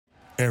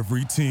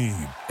Every team,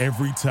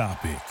 every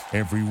topic,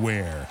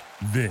 everywhere.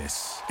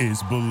 This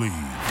is Believe.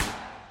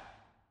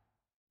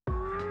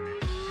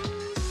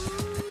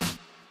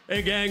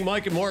 Hey gang,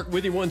 Mike and Mark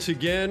with you once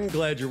again.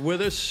 Glad you're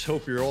with us.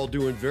 Hope you're all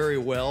doing very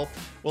well.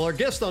 Well, our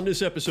guest on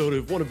this episode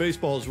of one of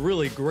baseball's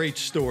really great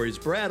stories,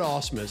 Brad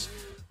Ausmus,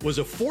 was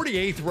a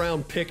 48th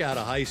round pick out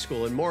of high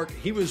school. And Mark,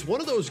 he was one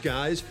of those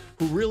guys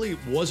who really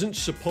wasn't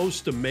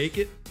supposed to make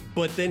it,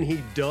 but then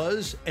he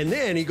does. And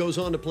then he goes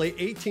on to play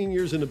 18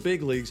 years in the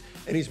big leagues,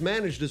 and he's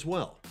managed as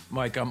well.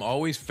 Mike, I'm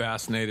always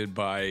fascinated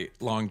by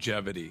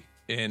longevity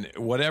in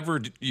whatever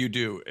you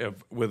do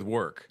with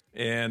work.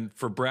 And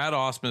for Brad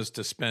Ausmus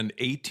to spend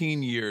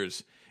 18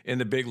 years in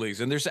the big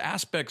leagues, and there's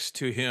aspects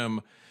to him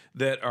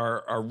that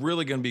are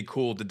really going to be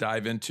cool to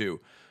dive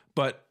into.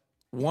 But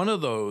one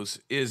of those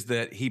is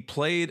that he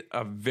played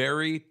a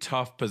very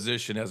tough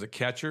position as a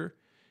catcher.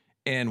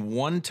 And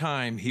one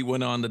time he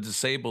went on the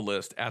disabled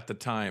list at the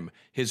time,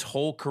 his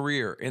whole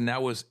career, and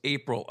that was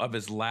April of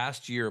his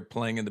last year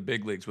playing in the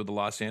big leagues with the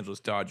Los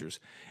Angeles Dodgers.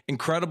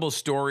 Incredible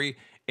story,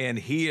 and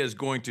he is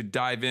going to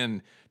dive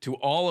in to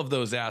all of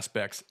those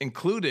aspects,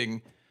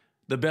 including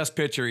the best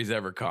pitcher he's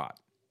ever caught.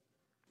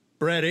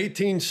 Brad,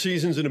 18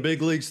 seasons in the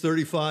big leagues,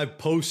 35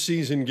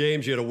 postseason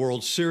games. You had a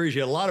World Series.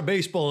 You had a lot of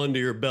baseball under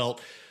your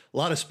belt, a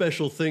lot of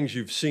special things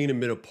you've seen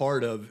and been a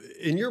part of.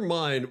 In your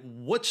mind,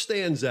 what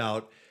stands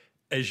out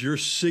as your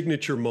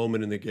signature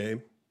moment in the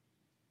game?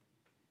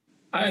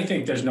 I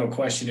think there's no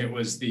question it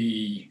was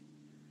the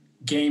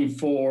Game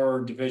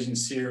 4 division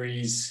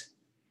series,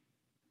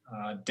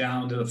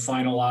 down to the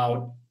final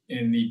out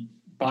in the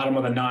bottom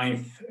of the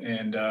ninth.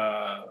 And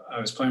I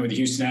was playing with the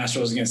Houston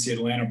Astros against the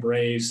Atlanta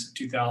Braves,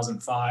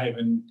 2005,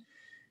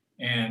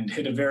 and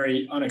hit a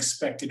very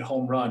unexpected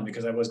home run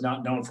because I was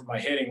not known for my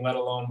hitting, let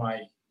alone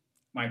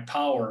my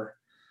power.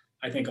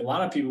 I think a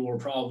lot of people were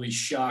probably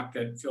shocked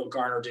that Phil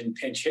Garner didn't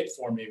pinch hit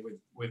for me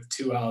with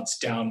 2 outs,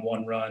 down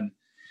 1 run.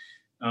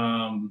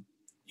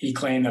 He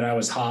claimed that I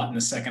was hot in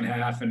the second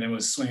half and it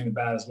was swinging the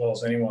bat as well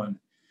as anyone.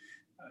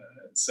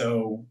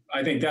 So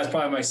I think that's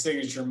probably my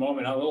signature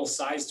moment. A little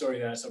side story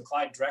to that. So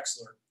Clyde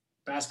Drexler,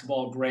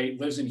 basketball great,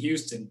 lives in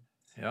Houston.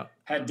 Yeah.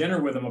 Had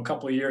dinner with him a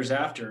couple of years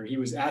after. He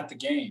was at the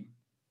game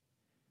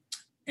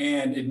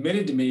and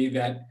admitted to me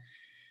that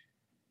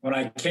when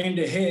I came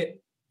to hit,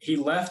 he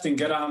left and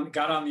got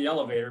on the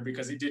elevator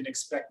because he didn't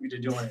expect me to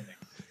do anything.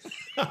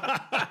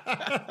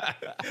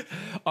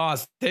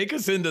 Take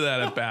us into that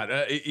at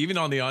bat. Even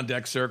on the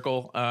on-deck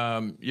circle,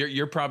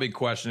 you're probably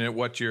questioning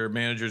what your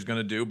manager is going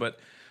to do, but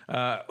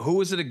who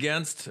was it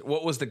against?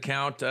 What was the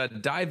count?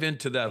 Dive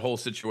into that whole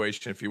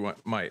situation if you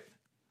might.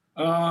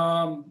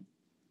 I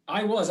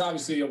was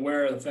obviously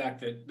aware of the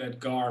fact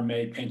that Gar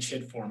may pinch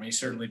hit for me.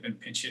 Certainly been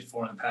pinch hit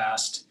for in the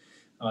past.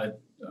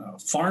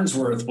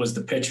 Farnsworth was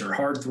the pitcher,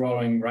 hard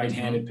throwing,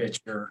 right-handed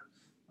pitcher,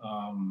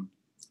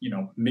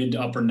 mid to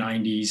upper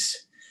 90s.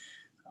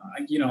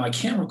 I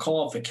can't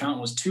recall if the count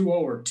was 2-0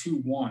 or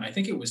 2-1. I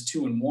think it was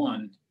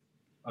 2-1,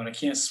 but I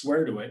can't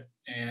swear to it.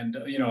 And,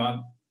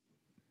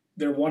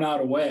 they're 1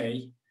 out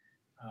away.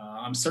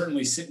 I'm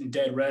certainly sitting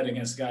dead red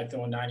against a guy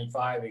throwing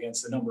 95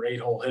 against the number 8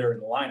 hole hitter in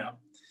the lineup.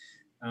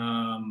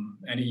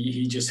 And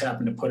he just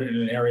happened to put it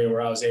in an area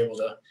where I was able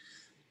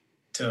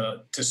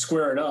to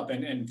square it up.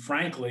 And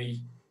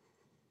frankly,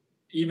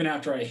 even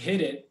after I hit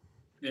it,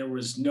 there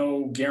was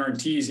no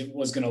guarantees it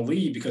was going to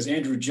lead because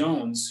Andrew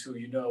Jones, who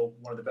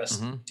one of the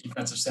best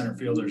defensive center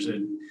fielders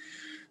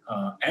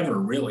ever,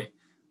 really,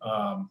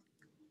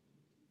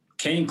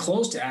 came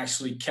close to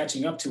actually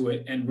catching up to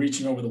it and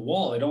reaching over the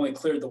wall. It only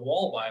cleared the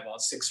wall by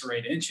about 6 or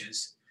 8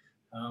 inches.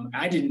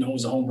 I didn't know it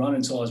was a home run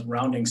until I was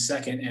rounding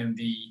second, and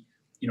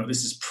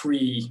this is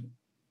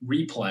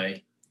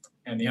pre-replay.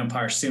 And the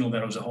umpire signaled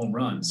that it was a home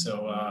run.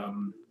 So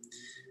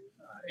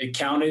it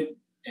counted.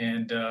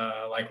 And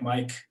like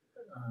Mike,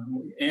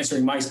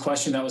 answering Mike's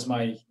question, that was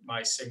my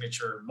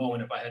signature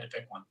moment if I had to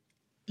pick one.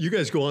 You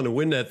guys go on to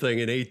win that thing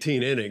in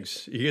 18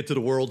 innings. You get to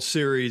the World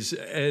Series.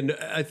 And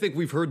I think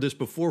we've heard this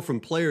before from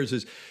players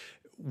is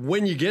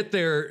when you get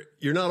there,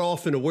 you're not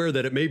often aware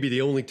that it may be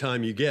the only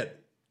time you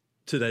get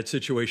to that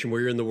situation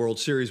where you're in the World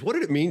Series. What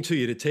did it mean to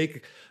you to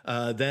take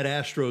that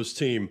Astros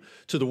team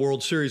to the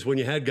World Series when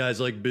you had guys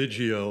like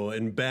Biggio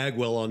and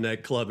Bagwell on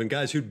that club and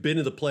guys who'd been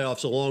to the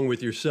playoffs along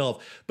with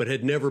yourself but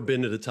had never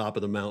been to the top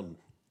of the mountain?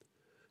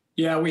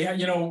 Yeah, we had,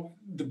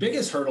 the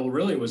biggest hurdle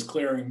really was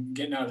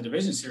getting out of the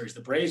division series. The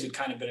Braves had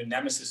kind of been a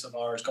nemesis of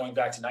ours going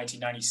back to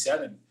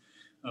 1997.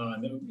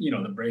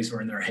 The Braves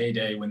were in their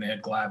heyday when they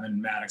had Glavine,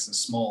 Maddox, and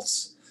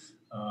Smoltz.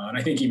 And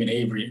I think even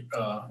Avery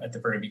at the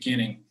very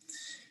beginning.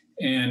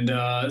 And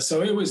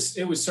so it was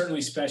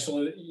certainly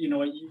special.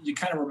 You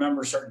kind of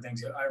remember certain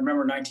things. I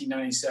remember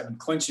 1997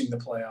 clinching the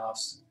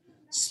playoffs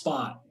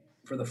spot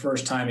for the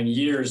first time in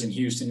years in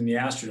Houston in the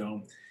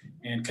Astrodome,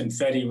 and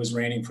confetti was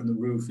raining from the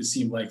roof. It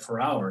seemed like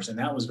for hours, and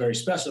that was very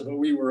special. But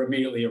we were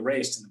immediately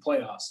erased in the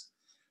playoffs.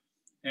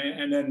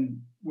 And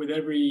then with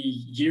every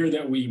year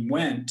that we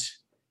went,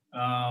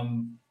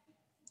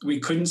 we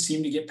couldn't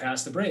seem to get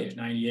past the Braves.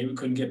 98, we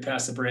couldn't get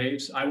past the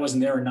Braves. I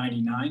wasn't there in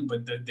 99,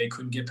 but they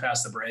couldn't get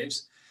past the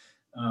Braves.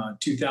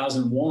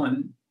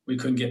 2001, we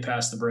couldn't get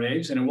past the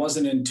Braves. And it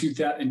wasn't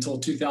until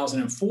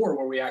 2004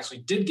 where we actually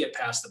did get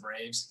past the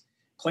Braves,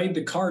 played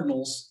the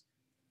Cardinals,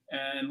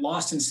 and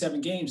lost in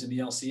 7 games in the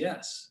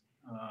LCS.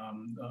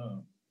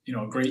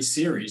 A great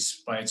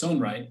series by its own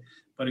right.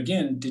 But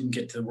again, didn't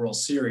get to the World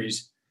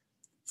Series.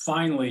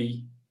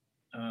 Finally,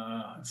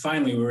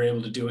 we were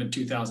able to do it in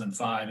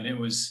 2005. And it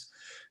was,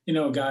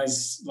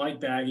 guys like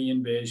Baggy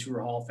and Bish, who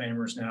are Hall of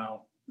Famers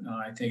now,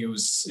 I think it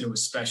was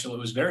special. It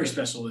was very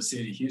special to the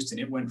city of Houston.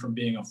 It went from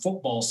being a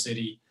football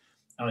city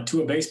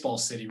to a baseball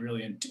city,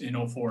 really,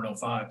 in 04 and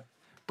 05.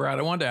 Brad,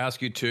 I wanted to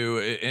ask you, too,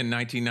 in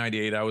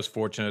 1998, I was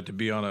fortunate to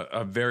be on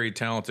a very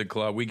talented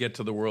club. We get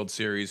to the World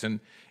Series, and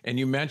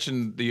you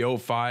mentioned the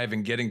 05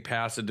 and getting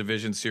past the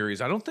division series.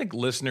 I don't think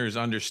listeners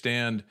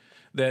understand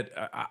that.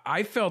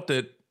 I felt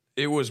that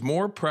it was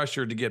more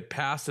pressure to get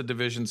past the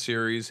division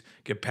series,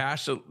 get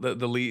past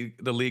the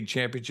league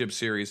championship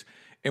series.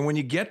 And when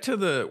you get to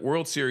the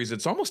World Series,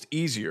 it's almost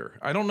easier.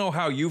 I don't know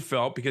how you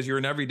felt because you're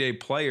an everyday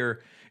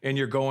player and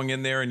you're going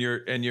in there and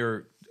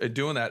you're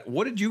doing that.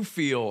 What did you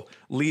feel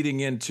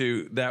leading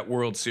into that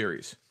World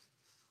Series?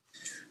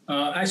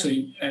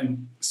 Actually,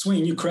 and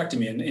Sweeney, you corrected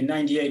me. In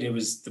 98, it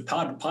was the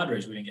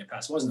Padres we didn't get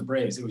past. It wasn't the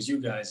Braves. It was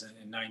you guys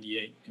in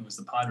 98. It was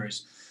the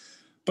Padres.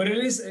 But it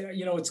is,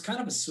 it's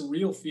kind of a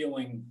surreal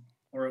feeling,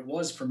 or it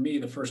was for me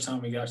the first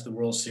time we got to the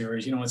World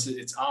Series.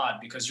 It's odd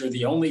because you're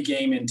the only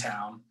game in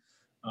town.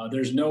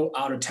 There's no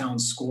out-of-town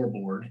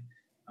scoreboard.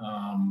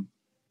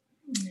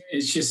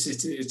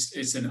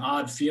 It's an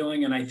odd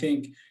feeling. And I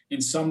think in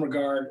some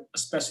regard,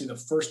 especially the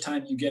first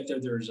time you get there,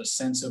 there's a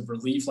sense of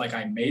relief. Like,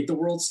 I made the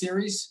World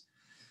Series.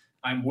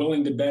 I'm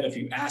willing to bet if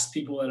you ask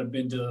people that have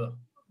been to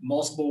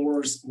multiple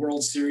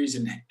World Series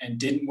and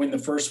didn't win the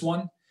first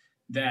one,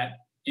 that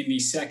in the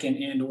second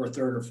and or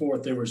third or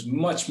fourth, there was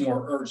much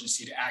more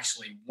urgency to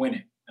actually win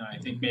it. I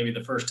think maybe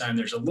the first time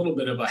there's a little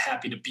bit of a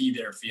happy to be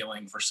there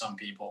feeling for some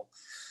people.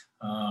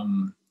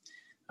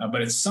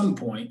 But at some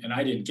point, and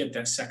I didn't get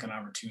that second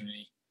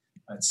opportunity,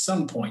 at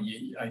some point,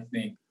 I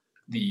think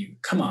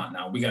come on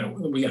now, we gotta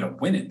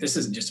win it. This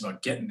isn't just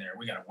about getting there.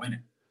 We gotta win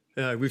it.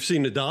 We've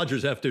seen the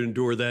Dodgers have to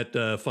endure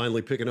that,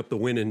 finally picking up the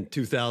win in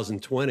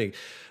 2020.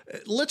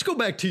 Let's go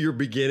back to your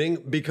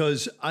beginning,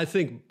 because I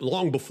think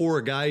long before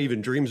a guy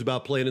even dreams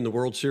about playing in the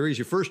World Series,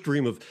 your first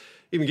dream of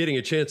even getting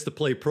a chance to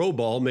play pro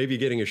ball, maybe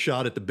getting a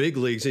shot at the big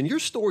leagues. And your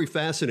story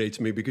fascinates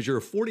me because you're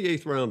a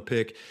 48th round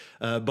pick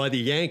by the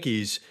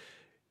Yankees.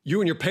 You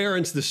and your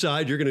parents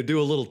decide you're going to do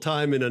a little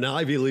time in an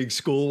Ivy League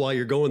school while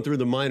you're going through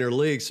the minor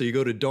leagues. So you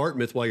go to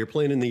Dartmouth while you're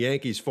playing in the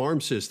Yankees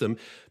farm system,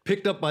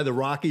 picked up by the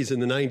Rockies in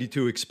the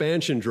 92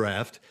 expansion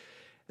draft.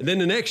 And then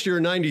the next year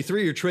in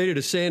 93, you're traded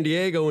to San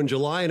Diego in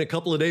July, and a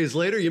couple of days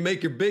later, you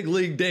make your big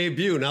league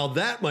debut. Now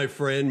that, my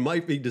friend,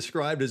 might be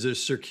described as a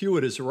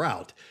circuitous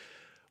route.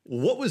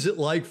 What was it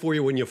like for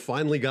you when you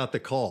finally got the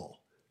call?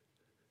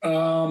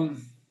 Well,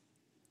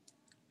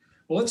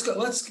 let's go.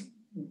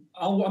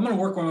 I'm going to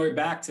work my way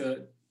back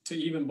to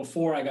even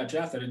before I got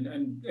drafted.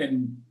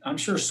 And I'm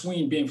sure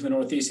Sween, being from the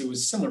Northeast, it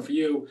was similar for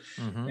you.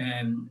 Mm-hmm.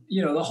 And,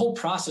 the whole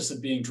process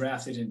of being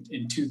drafted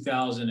in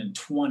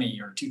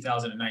 2020 or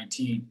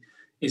 2019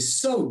 is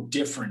so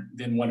different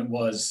than when it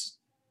was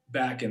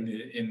back in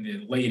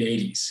the late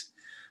 80s.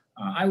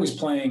 I was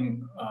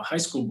playing high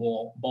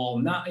school ball.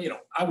 Not,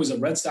 I was a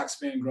Red Sox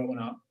fan growing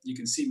up. You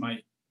can see my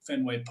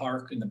Fenway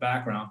Park in the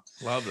background.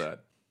 Love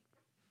that.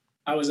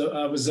 I was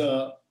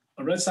a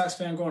Red Sox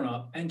fan growing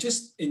up and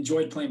just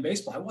enjoyed playing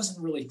baseball. I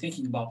wasn't really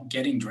thinking about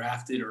getting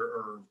drafted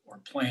or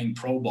playing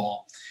pro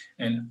ball.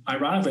 And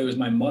ironically, it was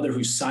my mother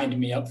who signed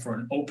me up for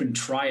an open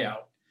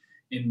tryout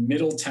in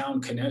Middletown,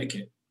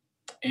 Connecticut.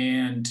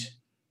 And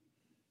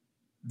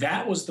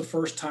that was the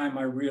first time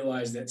I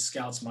realized that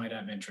scouts might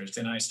have interest.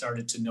 And I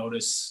started to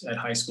notice at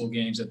high school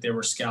games that there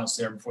were scouts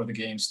there before the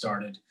game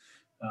started,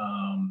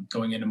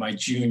 going into my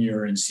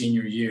junior and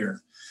senior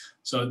year.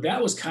 So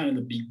that was kind of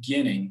the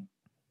beginning.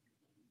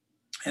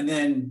 And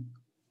then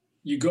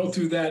you go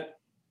through that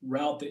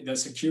route, the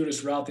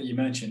circuitous route that you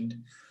mentioned.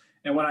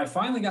 And when I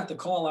finally got the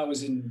call, I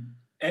was in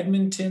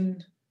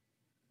Edmonton,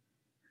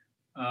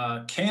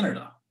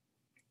 Canada,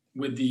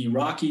 with the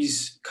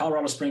Rockies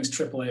Colorado Springs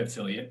AAA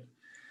affiliate,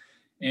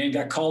 and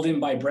got called in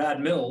by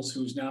Brad Mills,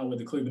 who's now with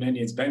the Cleveland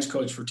Indians, bench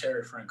coach for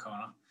Terry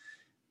Francona.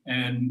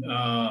 And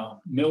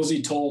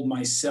Millsy told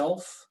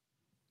myself,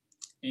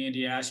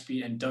 Andy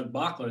Ashby, and Doug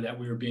Bachler that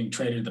we were being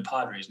traded to the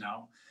Padres.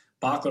 Now,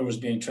 Bachler was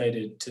being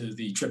traded to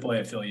the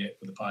AAA affiliate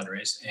with the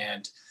Padres,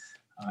 and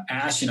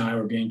Ash and I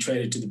were being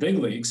traded to the big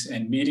leagues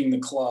and meeting the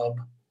club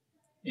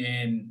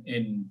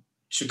in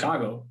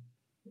Chicago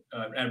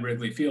at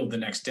Wrigley Field the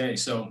next day.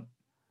 So,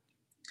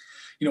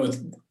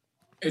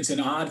 it's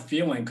an odd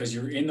feeling because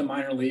you're in the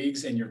minor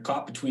leagues and you're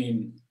caught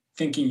between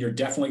thinking you're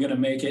definitely going to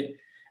make it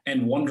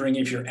and wondering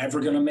if you're ever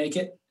going to make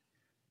it.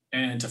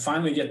 And to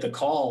finally get the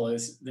call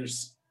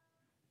there's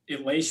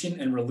elation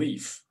and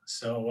relief.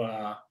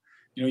 So,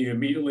 you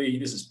immediately,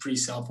 this is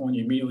pre-cell phone,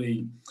 you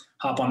immediately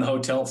hop on the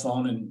hotel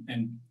phone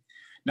and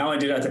not only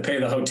did I have to pay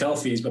the hotel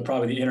fees, but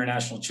probably the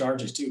international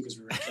charges too, because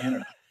we were in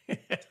Canada.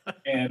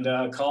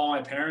 and call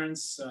my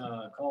parents,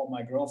 call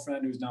my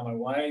girlfriend, who's now my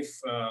wife.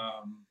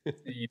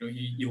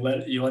 You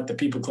let the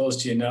people close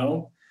to you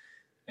know.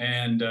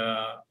 And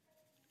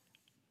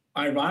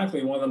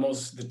ironically,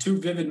 the two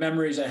vivid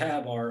memories I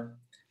have are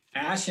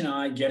Ash and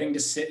I getting to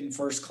sit in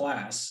first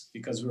class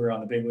because we were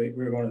going to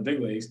the big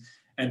leagues,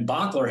 and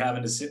Bachler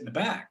having to sit in the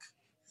back.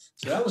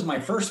 So that was my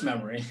first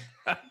memory.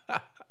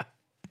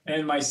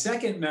 And my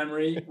second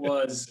memory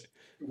was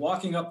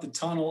walking up the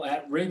tunnel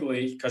at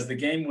Wrigley because the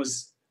game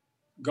was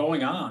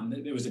going on.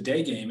 It was a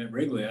day game at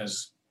Wrigley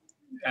as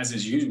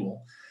is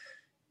usual.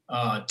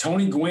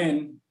 Tony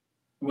Gwynn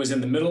was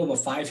in the middle of a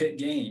 5-hit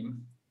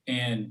game,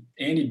 and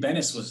Andy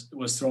Bennis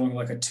was throwing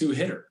like a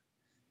 2-hitter.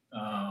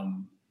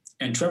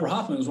 And Trevor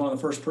Hoffman was one of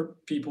the first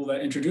people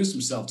that introduced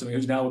himself to me,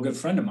 who's now a good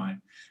friend of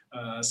mine.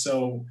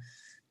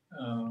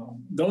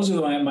 Those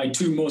are my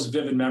two most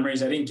vivid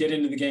memories. I didn't get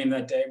into the game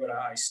that day, but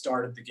I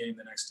started the game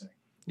the next day.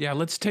 Yeah,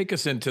 let's take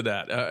us into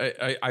that.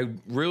 I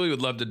really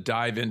would love to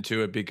dive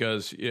into it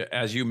because,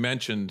 as you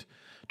mentioned,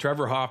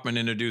 Trevor Hoffman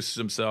introduces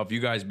himself.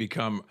 You guys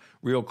become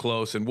real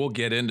close, and we'll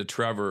get into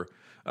Trevor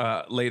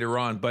later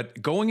on.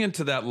 But going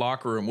into that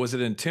locker room, was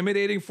it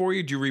intimidating for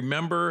you? Do you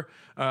remember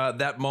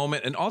that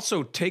moment? And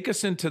also take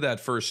us into that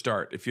first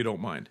start, if you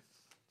don't mind.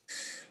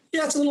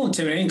 Yeah, it's a little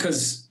intimidating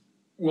because,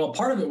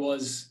 part of it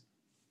was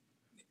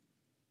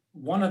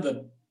one of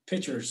the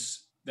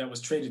pitchers that was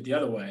traded the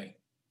other way,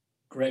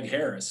 Greg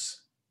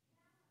Harris.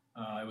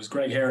 It was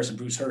Greg Harris and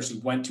Bruce Hurst who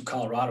went to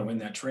Colorado in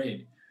that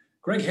trade.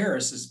 Greg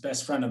Harris's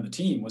best friend on the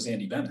team was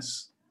Andy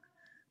Bennis.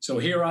 So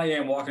here I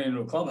am walking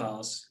into a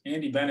clubhouse.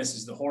 Andy Bennis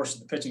is the horse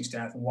of the pitching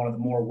staff and one of the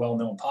more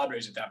well-known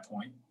Padres at that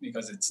point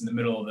because it's in the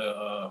middle of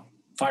the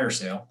fire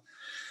sale.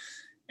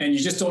 And you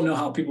just don't know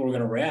how people are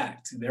going to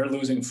react. They're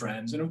losing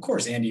friends. And of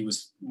course, Andy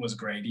was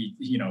great.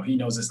 He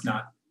knows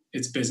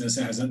it's business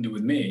and has nothing to do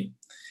with me.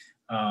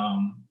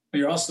 I'm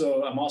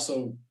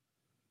also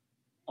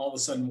all of a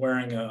sudden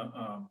wearing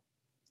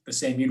the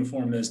same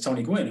uniform as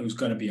Tony Gwynn, who's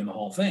going to be in the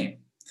Hall of Fame.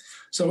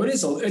 So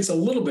it's a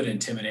little bit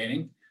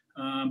intimidating,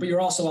 but you're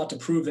also out to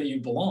prove that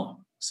you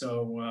belong.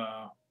 So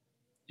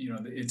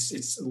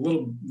it's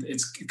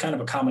kind of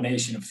a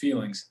combination of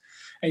feelings.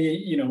 And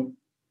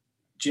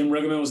Jim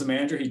Riggleman was the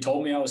manager. He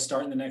told me I was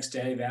starting the next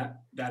day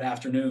that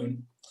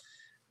afternoon.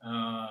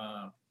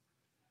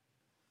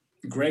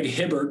 Greg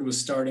Hibbard was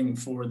starting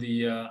for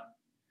the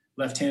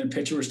left-handed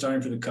pitcher. Was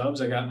starting for the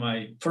Cubs. I got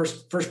my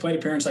first plate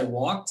appearance. I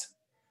walked.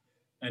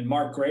 And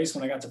Mark Grace,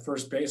 when I got to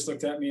first base,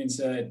 looked at me and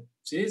said,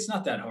 "See, it's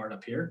not that hard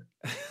up here."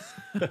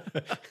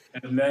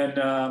 And then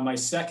my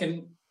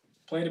second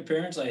plate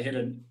appearance, I hit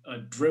a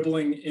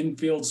dribbling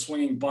infield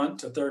swinging bunt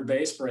to third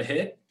base for a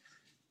hit.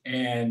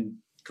 And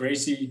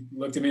Gracie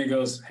looked at me and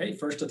goes, "Hey,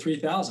 first to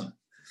 3,000."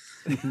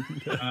 And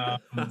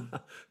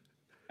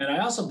I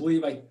also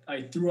believe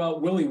I threw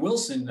out Willie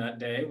Wilson that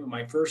day with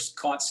my first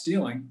caught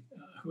stealing.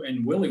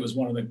 And Willie was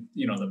one of the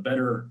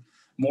better,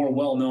 more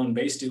well-known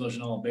base stealers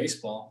in all of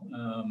baseball.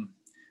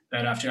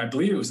 That afternoon, I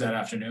believe it was that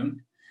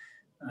afternoon.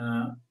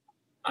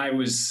 I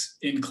was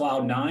in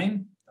cloud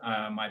nine.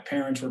 My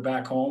parents were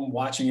back home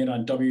watching it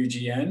on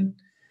WGN.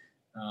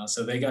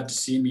 So they got to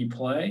see me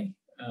play.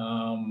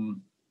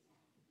 And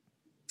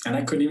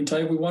I couldn't even tell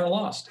you if we won or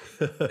lost.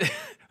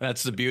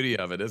 That's the beauty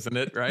of it, isn't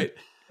it? Right?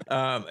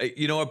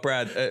 You know what,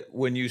 Brad,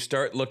 when you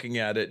start looking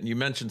at it, and you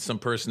mentioned some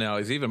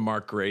personalities, even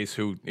Mark Grace,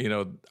 who,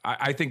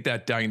 I think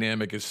that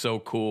dynamic is so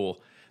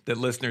cool that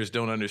listeners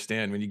don't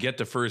understand. When you get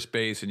to first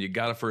base and you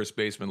got a first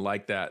baseman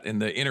like that, and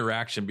the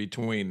interaction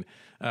between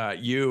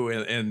you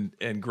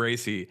and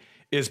Gracie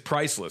is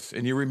priceless.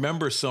 And you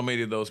remember so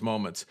many of those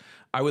moments.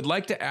 I would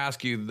like to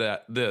ask you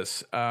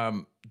this.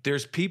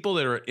 There's people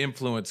that are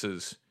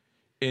influences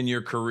in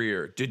your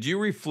career. Did you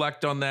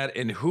reflect on that?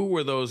 And who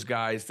were those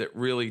guys that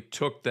really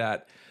took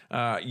that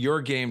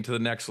your game to the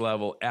next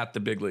level at the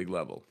big league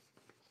level?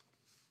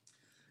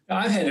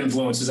 I've had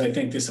influences. I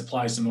think this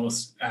applies to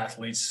most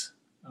athletes.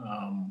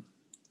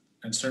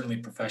 And certainly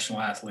professional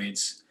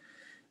athletes.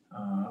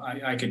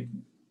 I could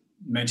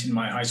mention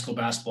my high school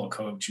basketball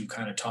coach who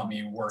kind of taught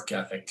me work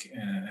ethic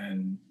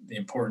and the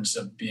importance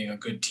of being a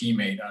good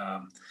teammate.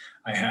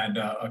 I had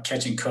a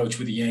catching coach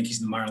with the Yankees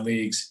in the minor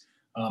leagues,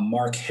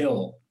 Mark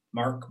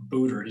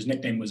Booter. His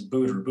nickname was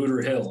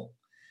Booter Hill,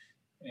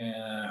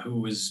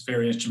 who was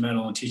very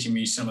instrumental in teaching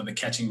me some of the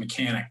catching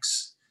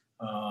mechanics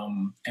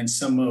and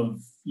some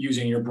of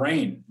using your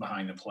brain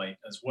behind the plate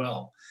as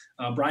well.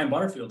 Brian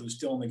Butterfield, who's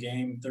still in the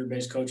game, third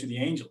base coach of the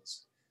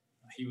Angels.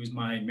 He was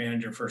my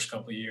manager first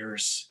couple of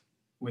years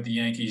with the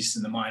Yankees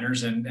in the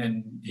minors,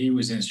 and he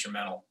was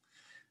instrumental.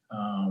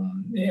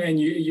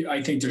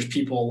 I think there's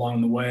people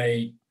along the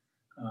way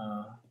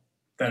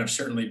that have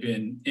certainly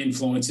been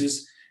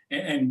influences.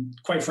 And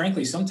quite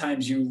frankly,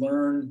 sometimes you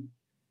learn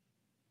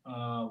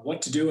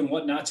what to do and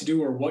what not to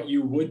do, or what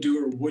you would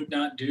do or would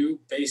not do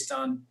based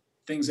on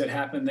things that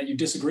happen that you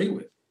disagree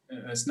with.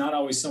 It's not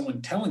always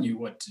someone telling you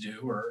what to do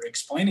or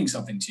explaining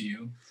something to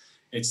you.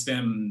 It's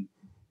them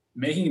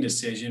making a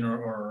decision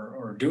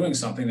or doing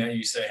something that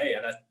you say, hey,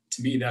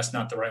 to me, that's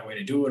not the right way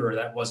to do it, or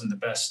that wasn't the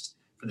best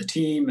the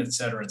team, et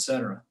cetera, et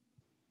cetera.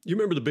 You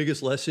remember the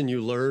biggest lesson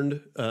you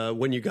learned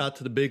when you got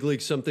to the big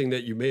leagues, something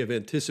that you may have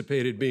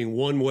anticipated being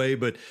one way,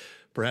 but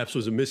perhaps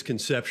was a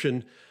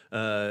misconception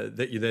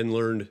that you then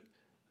learned,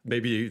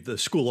 maybe the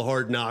school of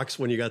hard knocks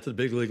when you got to the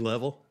big league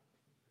level?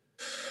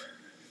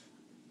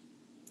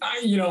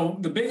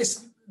 The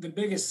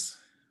biggest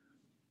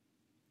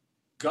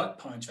gut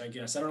punch, I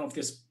guess. I don't know if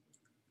this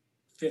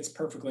fits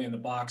perfectly in the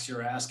box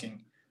you're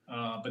asking,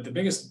 but the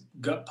biggest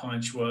gut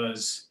punch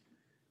was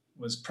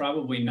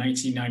probably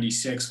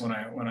 1996 when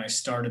I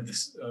started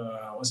this.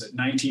 Was it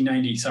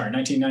 1990? Sorry,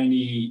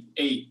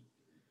 1998.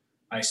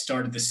 I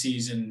started the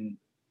season.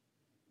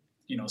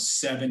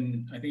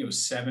 7. I think it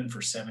was 7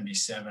 for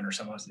 77 or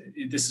something.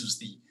 This was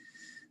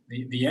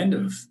the end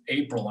of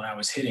April, and I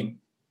was hitting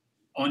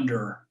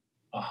under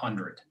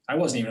 100. I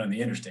wasn't even on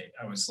the interstate.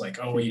 I was like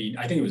 080.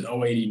 I think it was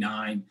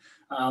 089.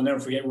 I'll never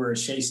forget. We're at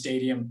Shea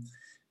Stadium.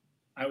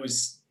 I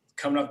was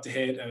coming up to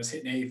hit. I was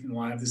hitting 8th in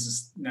line. This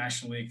is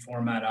National League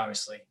format,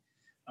 obviously.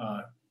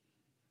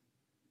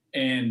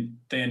 And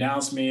they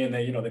announced me, and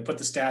they put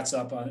the stats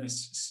up on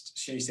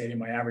Shea Stadium.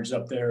 My average is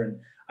up there, and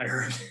I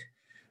heard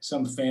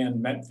some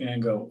Met fan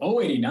go,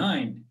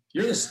 089,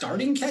 you're the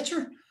starting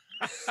catcher?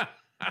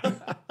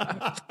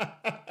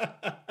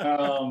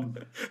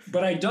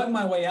 But I dug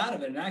my way out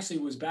of it and actually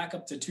was back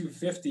up to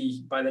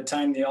 250 by the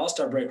time the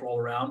All-Star break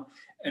rolled around.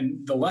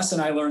 And the lesson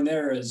I learned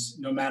there is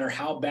no matter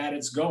how bad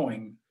it's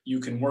going, you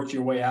can work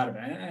your way out of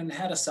it. And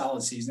had a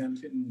solid season. I'm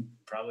hitting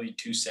probably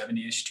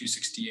 270-ish,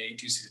 268,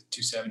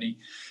 270.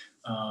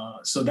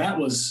 So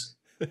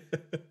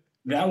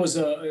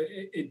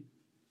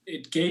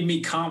it gave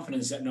me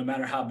confidence that no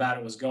matter how bad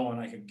it was going,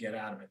 I could get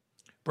out of it.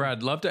 Brad,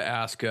 I'd love to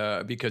ask,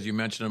 because you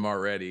mentioned him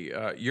already,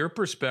 your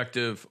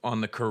perspective on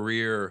the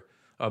career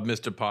of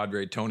Mr.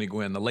 Padre, Tony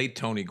Gwynn, the late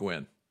Tony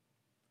Gwynn.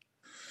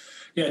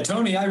 Yeah,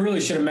 Tony, I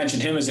really should have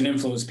mentioned him as an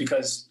influence,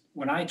 because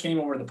when I came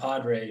over to the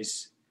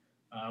Padres,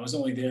 I was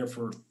only there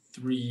for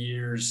 3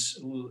 years,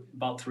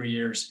 about 3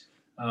 years,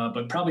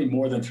 but probably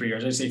more than 3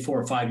 years. I'd say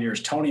 4 or 5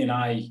 years. Tony and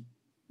I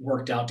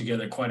worked out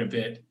together quite a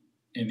bit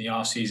in the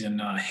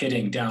offseason,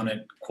 hitting down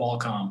at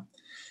Qualcomm.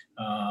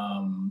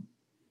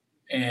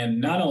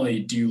 And not only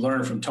do you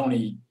learn from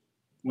Tony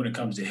when it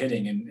comes to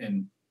hitting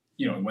and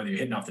whether you're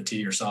hitting off the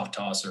tee or soft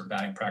toss or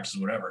batting practice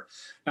or whatever,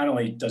 not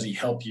only does he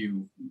help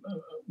you,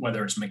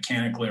 whether it's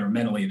mechanically or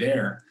mentally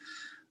there,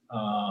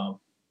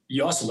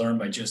 you also learn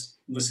by just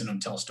listening to him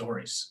tell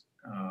stories.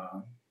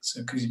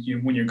 So because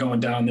when you're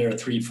going down there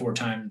 4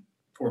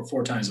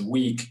 times a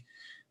week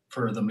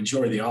for the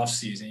majority of the off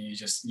season,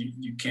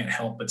 you can't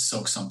help but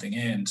soak something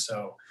in.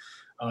 So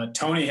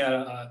Tony had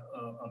a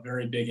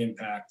very big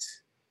impact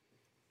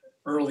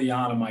early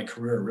on in my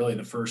career, really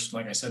the first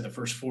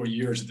 4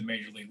 years at the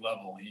major league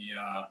level. He,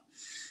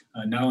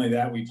 not only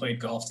that, we played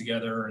golf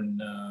together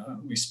and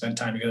we spent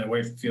time together at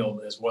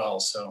Wakefield as well.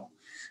 So,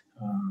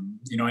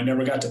 I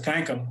never got to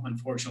thank him,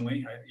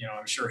 unfortunately.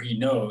 I'm sure he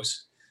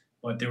knows,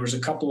 but there was a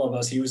couple of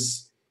us. He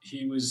was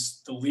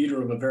the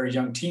leader of a very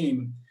young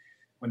team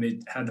when they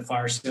had the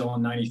fire sale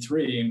in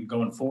 '93, and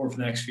going forward for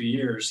the next few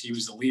years, he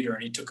was the leader,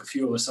 and he took a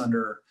few of us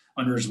under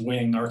his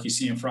wing. Archie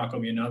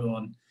Cianfrocco being another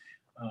one.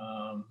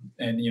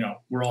 And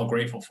we're all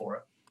grateful for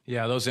it.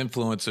 Yeah, those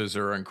influences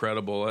are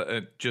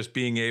incredible. Just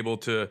being able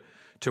to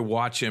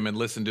watch him and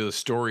listen to the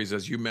stories,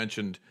 as you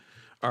mentioned,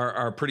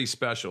 are pretty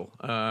special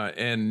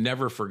and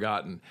never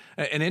forgotten.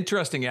 An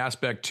interesting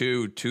aspect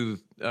to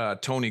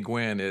Tony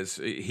Gwynn is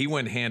he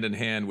went hand in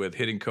hand with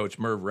hitting coach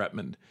Merv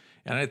Retman.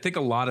 And I think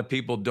a lot of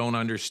people don't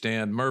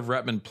understand. Merv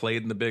Retman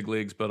played in the big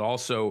leagues, but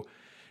also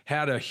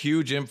had a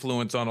huge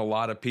influence on a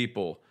lot of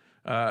people.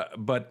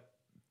 But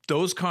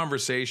those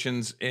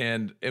conversations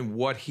and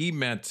what he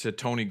meant to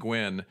Tony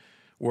Gwynn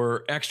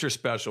were extra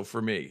special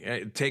for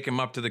me. Take him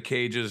up to the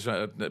cages.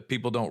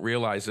 People don't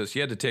realize this.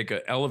 You had to take an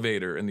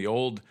elevator in the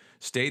old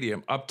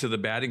stadium up to the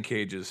batting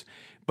cages,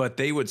 but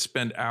they would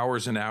spend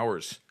hours and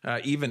hours,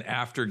 even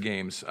after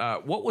games.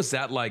 What was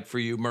that like for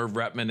you, Merv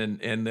Retman,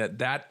 and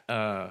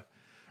that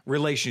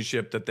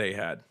relationship that they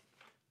had?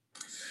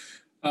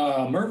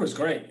 Merv was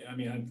great. I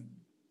mean,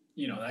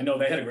 I know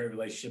they had a great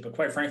relationship, but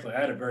quite frankly, I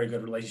had a very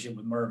good relationship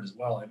with Merv as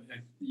well.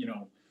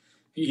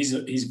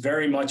 He's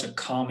very much a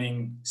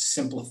calming,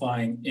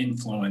 simplifying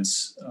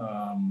influence,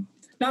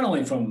 not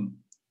only from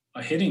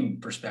a hitting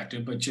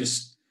perspective, but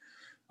just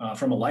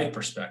from a life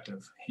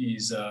perspective.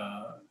 He's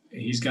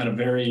got a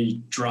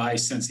very dry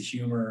sense of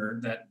humor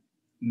that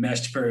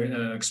meshed very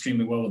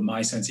extremely well with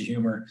my sense of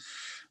humor.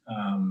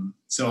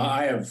 So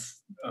I have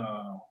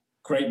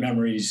great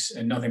memories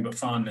and nothing but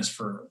fondness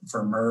for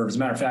Merv. As a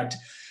matter of fact,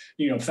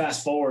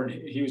 fast forward,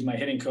 he was my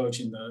hitting coach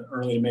in the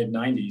early to mid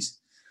 90s.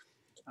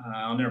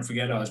 I'll never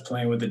forget, I was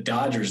playing with the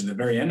Dodgers at the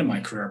very end of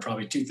my career,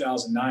 probably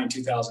 2009,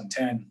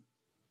 2010,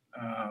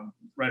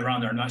 right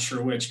around there. I'm not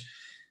sure which.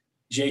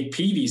 Jake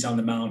Peavy's on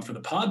the mound for the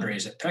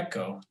Padres at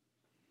Petco.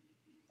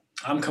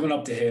 I'm coming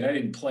up to hit. I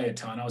didn't play a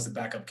ton. I was the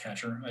backup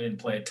catcher. I didn't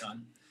play a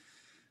ton.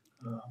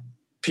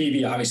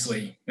 Peavy,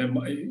 obviously,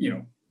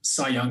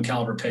 Cy Young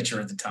caliber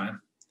pitcher at the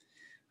time.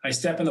 I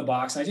step in the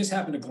box. I just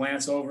happened to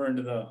glance over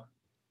into the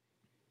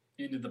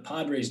into the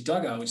Padres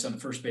dugout, which is on the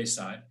first base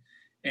side,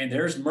 and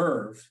there's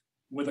Merv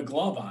with a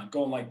glove on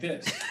going like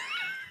this.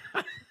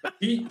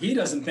 He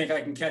doesn't think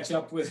I can catch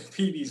up with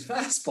PB's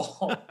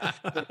fastball.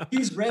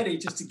 He's ready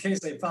just in case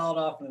they fouled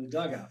off in the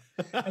dugout.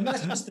 And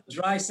that's just the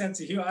dry sense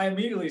of humor. I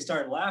immediately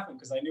started laughing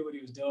because I knew what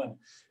he was doing.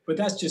 But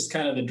that's just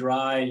kind of the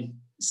dry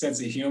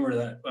sense of humor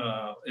that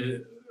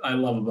I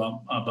love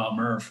about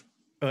Merv.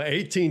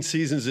 18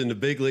 seasons in the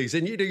big leagues,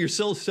 and you're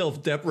so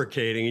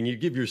self-deprecating, and you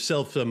give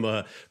yourself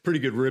some pretty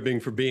good ribbing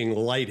for being a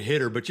light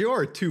hitter, but you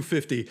are a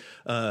 250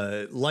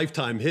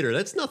 lifetime hitter.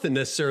 That's nothing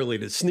necessarily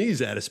to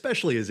sneeze at,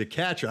 especially as a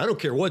catcher. I don't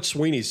care what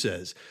Sweeney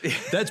says.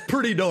 That's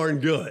pretty darn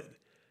good.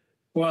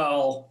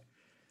 Well,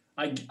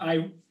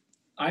 I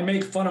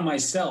make fun of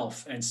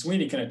myself, and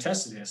Sweeney can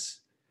attest to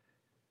this,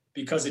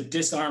 because it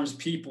disarms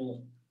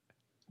people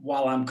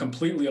while I'm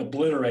completely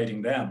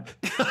obliterating them.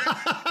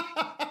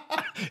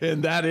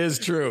 And that is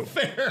true.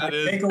 That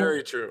is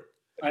very true.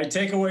 I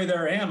take away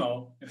their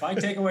ammo. If I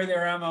take away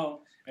their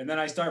ammo and then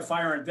I start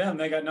firing at them,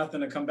 they got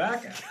nothing to come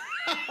back at.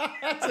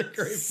 That's a great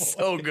point.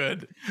 So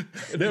good.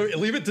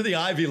 Leave it to the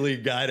Ivy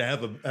League guy to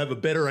have a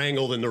better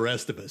angle than the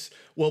rest of us.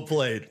 Well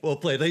played. Well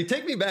played. They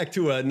take me back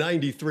to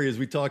 93, as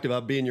we talked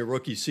about being your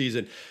rookie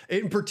season.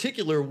 In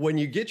particular, when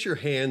you get your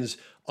hands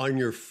on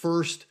your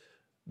first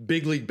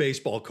big league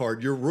baseball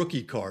card, your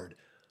rookie card,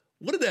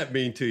 what did that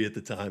mean to you at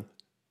the time?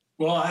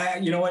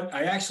 Well, you know what?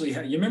 I actually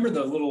had, you remember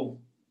the little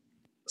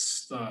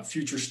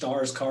Future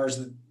Stars cards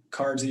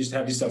they used to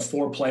have? Used to have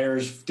 4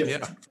 players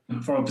different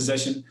from a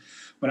position.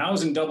 When I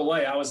was in AA,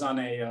 I was on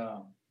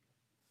a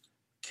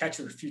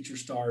catcher Future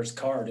Stars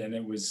card, and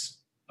it was,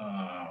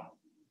 it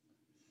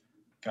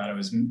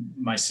was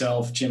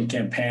myself, Jim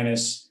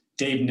Campanis,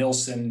 Dave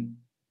Nilsson,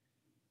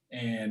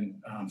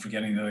 and I'm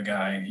forgetting the other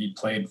guy. He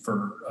played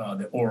for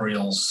the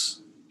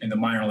Orioles in the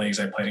minor leagues.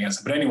 I played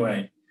against him. But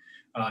anyway,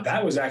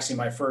 that was actually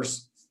my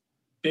first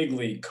big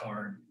league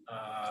card.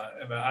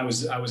 I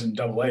was in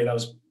AA. That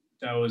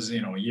was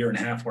a year and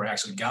a half where I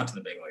actually got to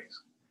the big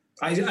leagues.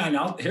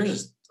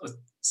 Here's a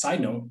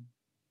side note.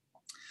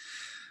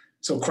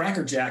 So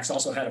Cracker Jacks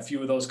also had a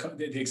few of those,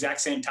 the exact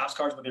same Topps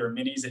cards, but they were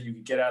minis that you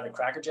could get out of the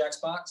Cracker Jacks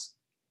box.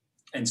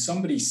 And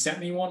somebody sent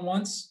me one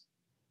once.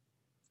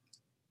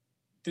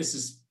 This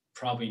is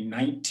probably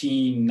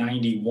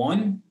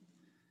 1991.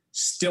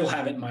 Still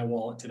have it in my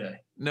wallet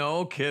today.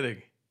 No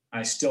kidding.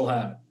 I still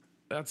have it.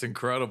 That's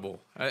incredible.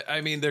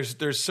 I mean,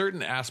 there's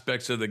certain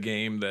aspects of the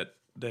game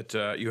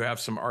that you have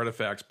some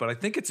artifacts, but I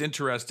think it's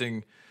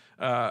interesting.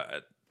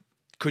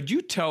 Could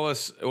you tell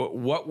us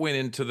what went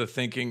into the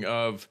thinking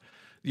of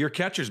your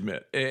catcher's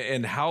mitt,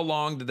 and how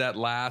long did that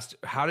last?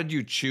 How did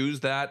you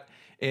choose that,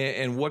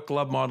 and what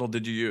glove model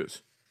did you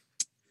use?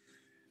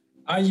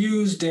 I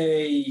used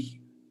a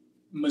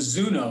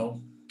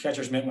Mizuno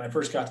catcher's mitt when I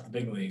first got to the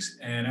big leagues,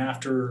 and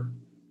after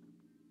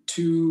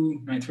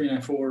 2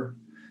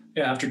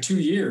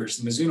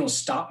 years, Mizuno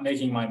stopped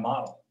making my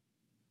model.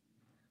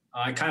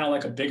 I kind of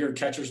like a bigger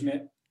catcher's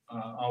mitt.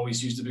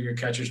 Always used a bigger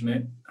catcher's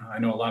mitt. I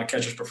know a lot of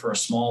catchers prefer a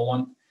small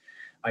one.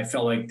 I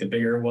felt like the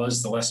bigger it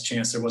was, the less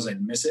chance there was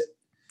I'd miss it.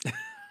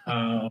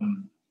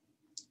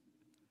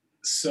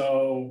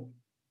 So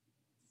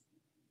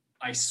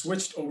I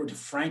switched over to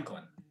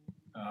Franklin.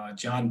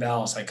 John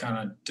Ballas, I kind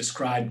of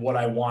described what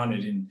I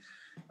wanted and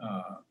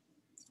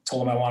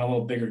told him I want a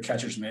little bigger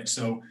catcher's mitt.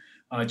 So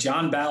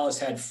John Ballas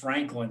had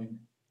Franklin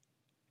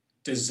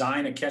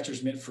design a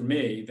catcher's mitt for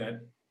me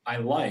that I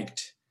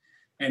liked.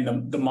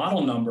 And the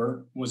model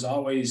number was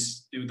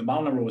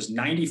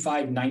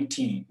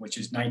 9519, which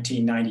is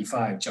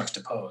 1995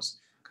 juxtaposed,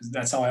 because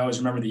that's how I always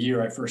remember the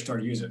year I first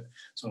started using it.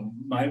 So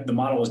the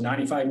model was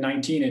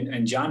 9519,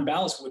 and John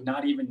Ballas would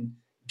not even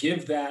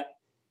give that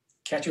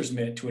catcher's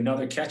mitt to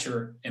another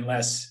catcher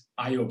unless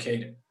I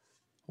okayed it.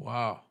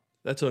 Wow.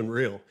 That's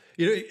unreal.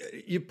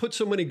 You put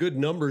so many good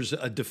numbers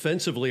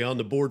defensively on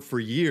the board for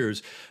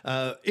years.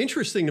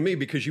 Interesting to me,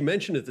 because you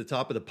mentioned at the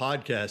top of the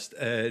podcast,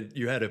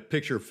 you had a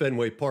picture of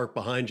Fenway Park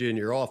behind you in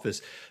your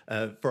office.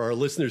 For our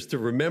listeners to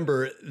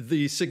remember,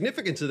 the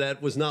significance of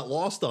that was not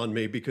lost on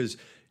me, because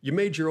you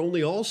made your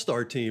only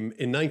All-Star team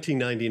in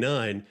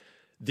 1999,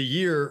 the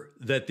year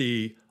that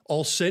the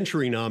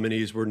All-Century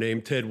nominees were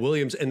named Ted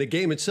Williams, and the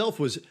game itself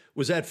was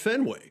at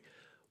Fenway.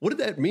 What did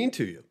that mean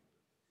to you?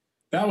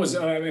 That was,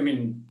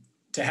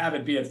 to have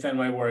it be at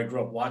Fenway where I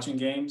grew up watching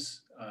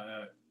games,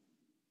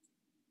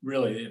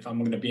 really, if I'm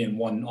going to be in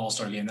one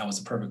All-Star game, that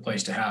was the perfect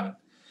place to have it.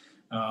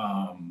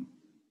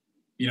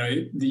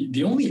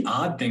 The only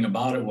odd thing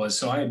about it was,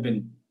 so I had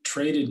been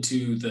traded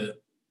to the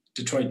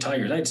Detroit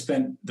Tigers. I had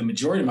spent the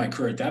majority of my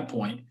career at that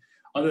point,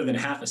 other than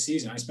half a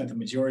season, I spent the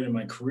majority of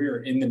my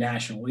career in the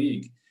National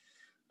League.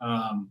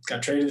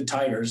 Got traded to the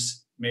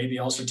Tigers, made the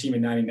All-Star team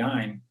in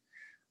 99.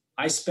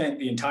 I spent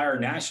the entire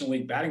National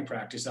League batting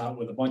practice out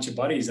with a bunch of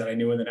buddies that I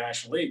knew in the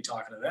National League,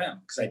 talking to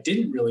them, because I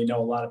didn't really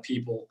know a lot of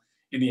people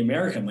in the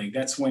American League.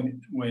 That's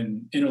when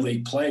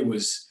interleague play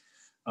was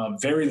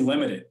very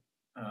limited.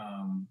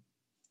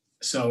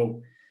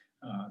 So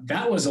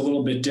that was a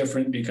little bit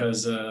different,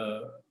 because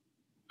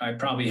I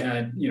probably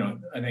had,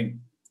 I think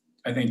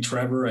I think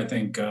Trevor, I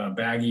think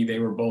Baggy, they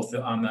were both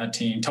on that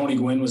team. Tony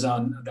Gwynn was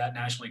on that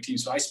National League team.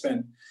 So I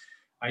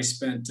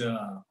spent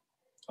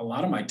a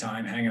lot of my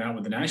time hanging out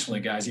with the National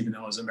League guys, even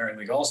though I was a American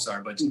League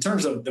All-Star. But in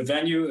terms of the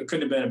venue, it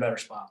couldn't have been a better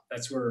spot.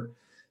 That's where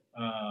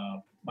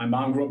my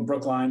mom grew up in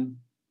Brookline.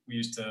 We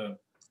used to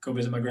go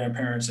visit my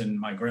grandparents, and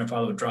my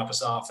grandfather would drop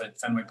us off at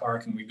Fenway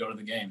Park, and we'd go to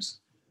the games.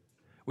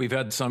 We've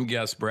had some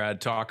guests,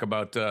 Brad, talk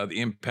about the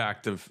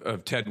impact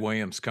of Ted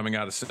Williams coming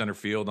out of center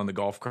field on the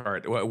golf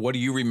cart. What do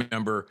you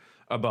remember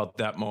about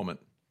that moment?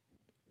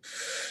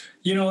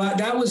 You know,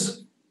 that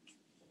was,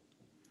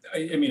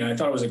 I mean, I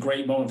thought it was a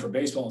great moment for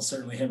baseball, and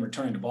certainly him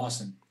returning to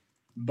Boston.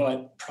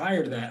 But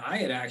prior to that, I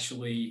had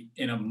actually,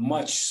 in a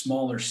much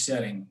smaller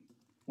setting,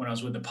 when I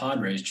was with the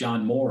Padres,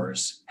 John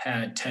Moores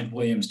had Ted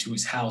Williams to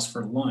his house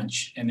for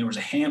lunch, and there was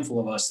a handful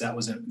of us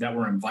that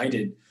were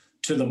invited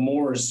to the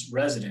Moores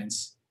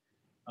residence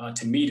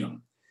to meet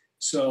him.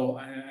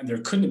 So there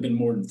couldn't have been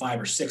more than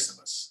 5 or 6 of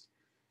us.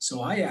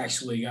 So I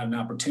actually got an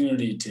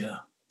opportunity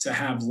to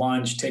have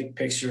lunch, take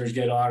pictures,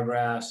 get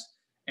autographs,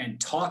 and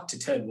talk to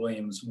Ted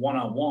Williams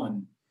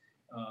one-on-one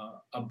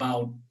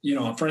about, you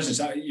know, for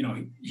instance,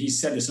 he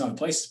said this in other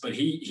places, but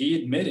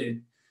he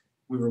admitted,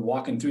 we were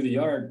walking through the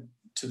yard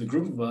to the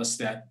group of us,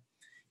 that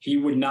he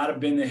would not have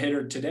been the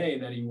hitter today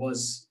that he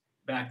was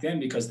back then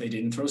because they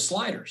didn't throw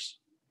sliders.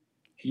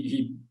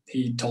 He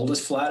told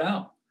us flat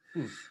out.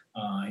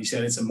 He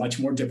said it's a much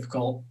more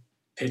difficult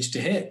pitch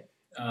to hit.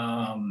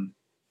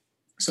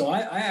 So I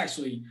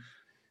actually,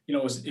 you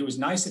know, it was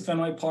nice at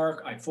Fenway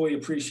Park. I fully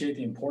appreciate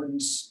the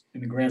importance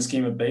in the grand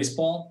scheme of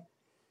baseball,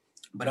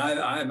 but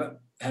I've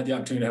had the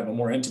opportunity to have a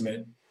more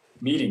intimate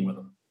meeting with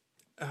him.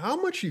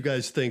 How much you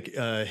guys think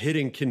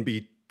hitting can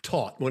be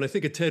taught? When I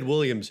think of Ted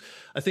Williams,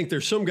 I think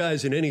there's some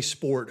guys in any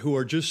sport who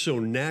are just so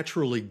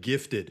naturally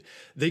gifted.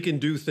 They can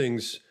do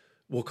things,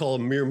 we'll call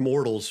them mere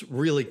mortals,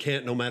 really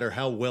can't, no matter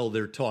how well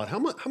they're taught. How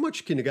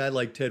much can a guy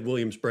like Ted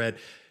Williams, Brad,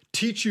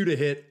 teach you to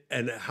hit,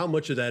 and how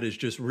much of that is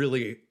just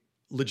really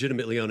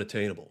legitimately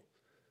unattainable?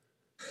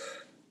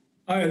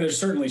 There's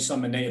certainly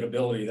some innate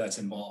ability that's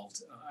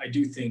involved. I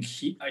do think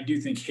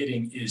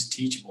hitting is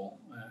teachable.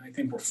 I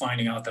think we're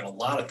finding out that a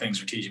lot of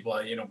things are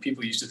teachable. You know,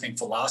 people used to think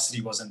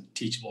velocity wasn't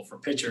teachable for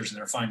pitchers, and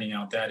they're finding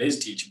out that is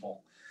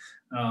teachable.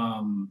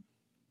 I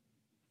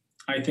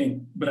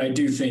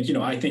do think, you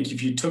know, I think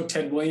if you took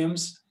Ted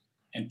Williams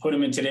and put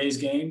him in today's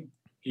game,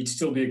 he'd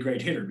still be a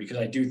great hitter, because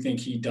I do think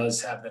he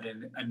does have that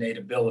innate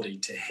ability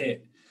to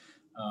hit.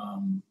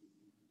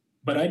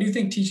 But I do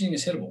think teaching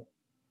is hittable.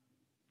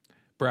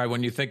 Brad,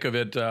 when you think of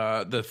it,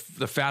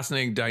 the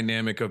fascinating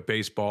dynamic of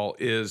baseball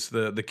is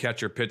the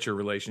catcher-pitcher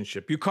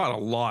relationship. You caught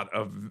a lot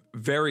of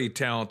very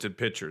talented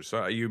pitchers.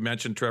 You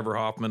mentioned Trevor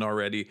Hoffman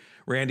already,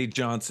 Randy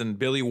Johnson,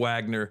 Billy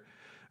Wagner,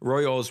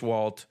 Roy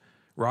Oswalt,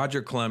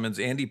 Roger Clemens,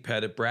 Andy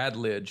Pettitte, Brad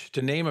Lidge,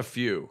 to name a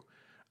few.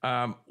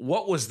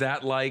 What was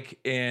that like?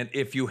 And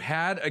if you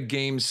had a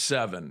Game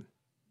 7,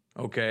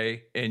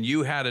 okay, and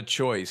you had a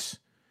choice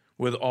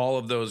with all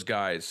of those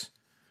guys,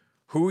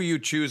 who are you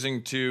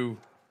choosing to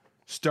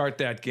start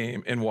that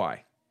game, and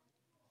why?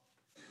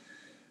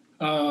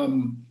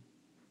 Well,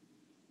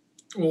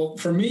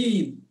 for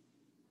me,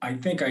 I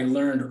think I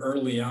learned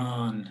early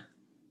on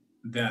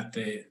that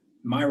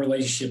my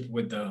relationship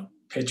with the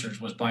pitchers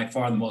was by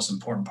far the most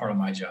important part of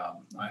my job.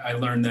 I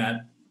learned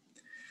that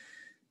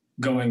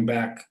going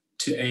back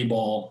to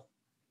A-ball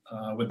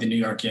with the New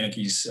York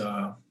Yankees,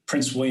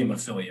 Prince William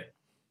affiliate.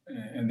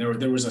 And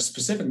there was a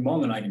specific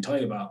moment I can tell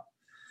you about.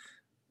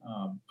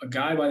 A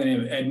guy by the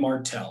name of Ed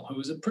Martell, who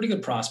was a pretty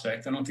good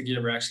prospect. I don't think he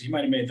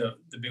might have made the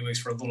big leagues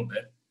for a little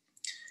bit.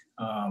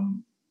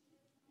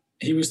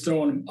 He was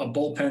throwing a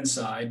bullpen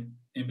side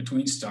in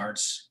between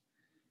starts,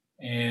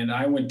 and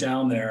I went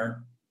down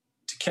there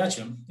to catch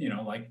him, you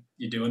know, like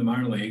you do in the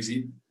minor leagues.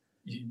 You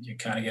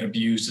kind of get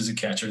abused as a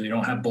catcher. You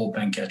don't have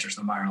bullpen catchers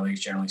in the minor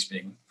leagues, generally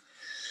speaking.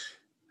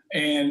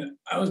 And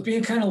I was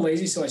being kind of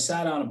lazy, so I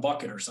sat on a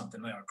bucket or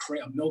something, like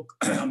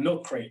a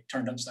milk crate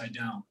turned upside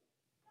down.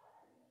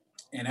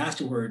 And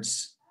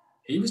afterwards,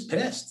 he was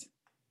pissed.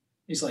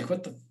 He's like,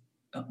 "What the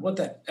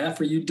F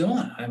are you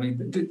doing? I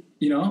mean,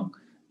 you know,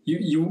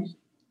 you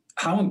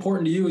how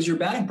important to you is your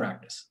batting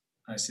practice?"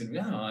 I said,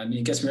 "Yeah, I mean,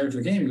 it gets me ready for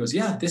the game." He goes,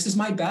 "Yeah, this is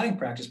my batting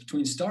practice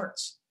between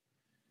starts."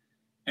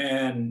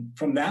 And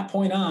from that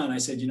point on, I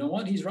said, "You know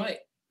what? He's right."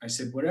 I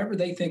said, "Whatever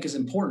they think is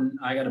important,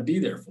 I got to be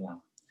there for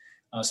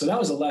them." So that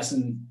was a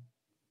lesson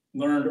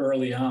learned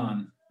early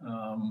on.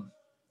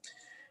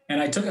 And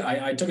I took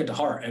it to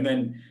heart. And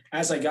then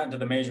as I got into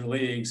the major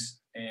leagues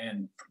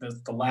and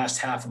the last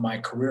half of my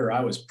career, I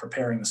was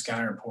preparing the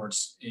scouting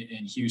reports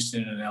in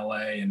Houston and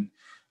LA. And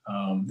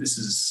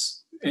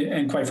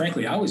and quite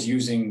frankly, I was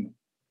using,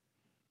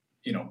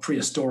 you know,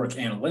 prehistoric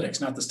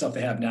analytics, not the stuff they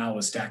have now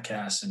with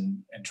StatCast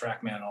and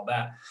TrackMan and all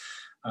that.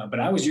 But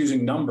I was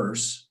using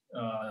numbers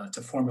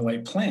to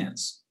formulate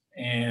plans.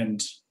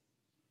 And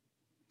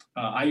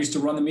I used to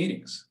run the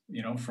meetings,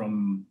 you know,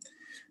 from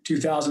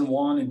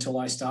 2001 until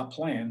I stopped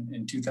playing.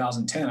 In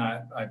 2010,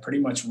 I pretty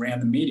much ran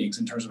the meetings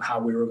in terms of how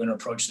we were going to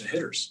approach the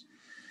hitters,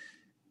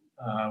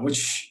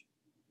 which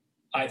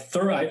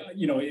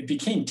it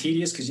became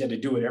tedious because you had to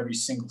do it every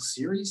single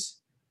series.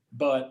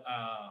 But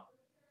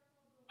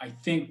I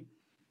think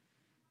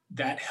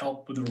that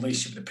helped with the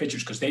relationship with the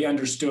pitchers because they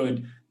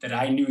understood that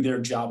I knew their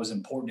job was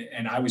important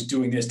and I was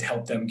doing this to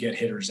help them get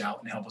hitters out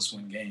and help us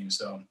win games.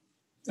 So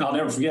I'll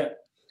never forget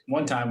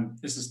one time,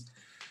 this is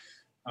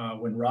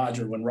when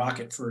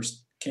Rocket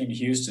first came to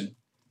Houston.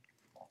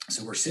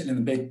 So we're sitting in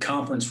the big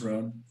conference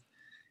room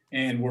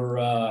and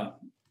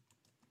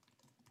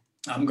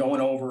I'm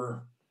going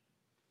over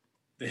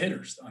the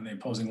hitters on the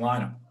opposing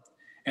lineup.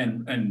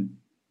 And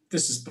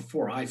this is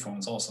before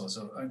iPhones also.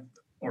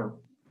 Or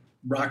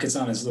Rocket's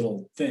on his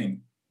little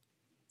thing,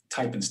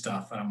 typing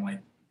stuff. And I'm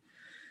like,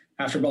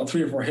 after about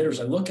 3 or 4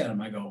 hitters, I look at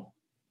him, I go,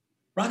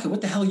 Rocket,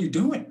 what the hell are you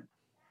doing? I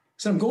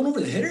said, I'm going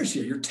over the hitters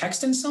here. You're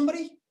texting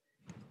somebody?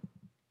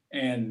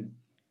 And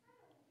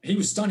he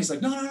was stunned. He's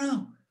like,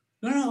 no,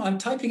 I'm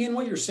typing in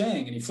what you're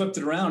saying. And he flipped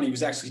it around. He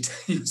was actually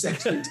typing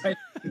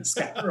the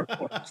scout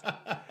report.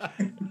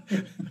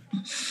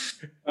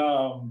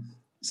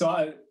 So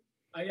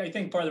I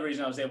think part of the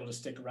reason I was able to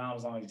stick around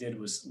as long as I did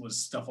was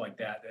stuff like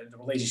that. The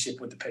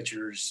relationship with the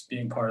pitchers,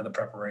 being part of the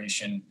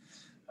preparation,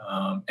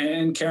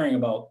 and caring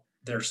about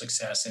their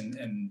success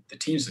and the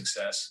team's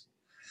success.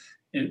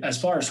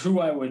 As far as who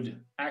I would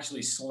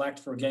actually select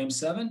for Game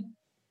 7,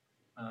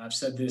 I've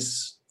said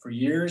this for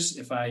years.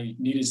 If I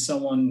needed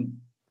someone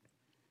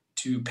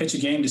to pitch a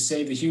game to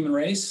save the human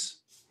race,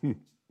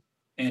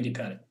 Andy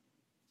Pettitte.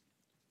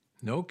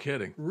 No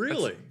kidding.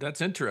 Really? That's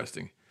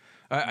interesting.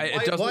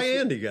 Why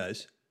Andy,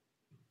 guys?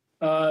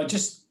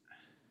 Just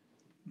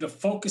the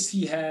focus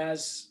he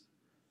has,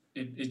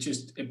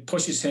 it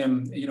pushes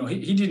him. You know,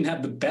 he didn't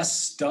have the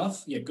best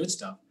stuff. He had good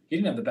stuff. He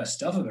didn't have the best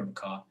stuff I've ever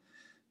caught,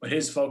 but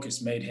his focus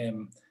made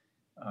him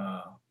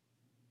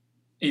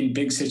in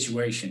big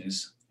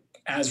situations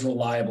as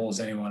reliable as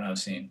anyone I've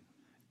seen.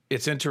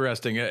 It's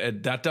interesting.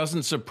 That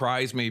doesn't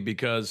surprise me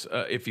because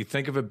if you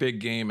think of a big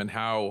game and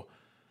how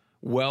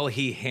well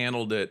he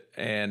handled it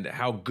and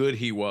how good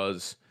he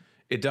was,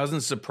 it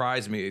doesn't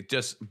surprise me.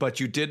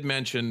 But you did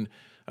mention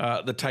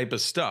the type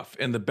of stuff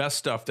and the best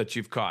stuff that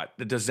you've caught.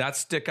 Does that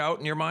stick out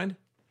in your mind?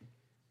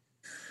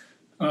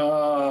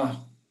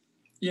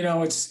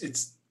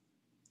 It's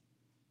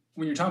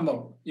when you're talking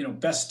about,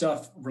 best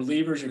stuff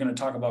relievers, you're going to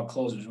talk about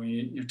closers. When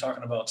you're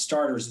talking about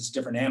starters, it's a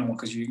different animal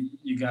because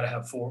you got to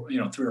have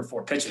 3 or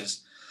 4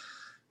 pitches.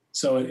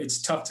 So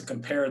it's tough to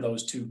compare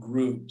those two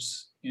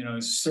groups.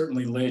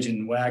 Certainly Lidge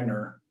and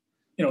Wagner.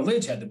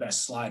 Lidge had the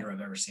best slider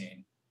I've ever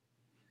seen.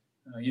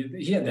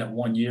 He had that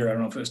one year. I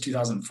don't know if it was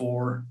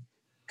 2004.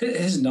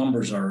 His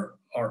numbers are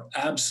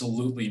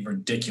absolutely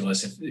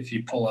ridiculous. If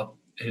you pull up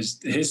his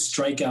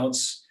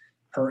strikeouts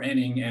per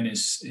inning and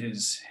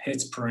his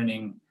hits per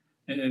inning,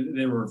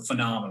 they were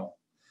phenomenal.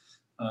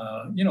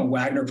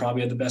 Wagner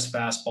probably had the best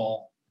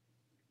fastball.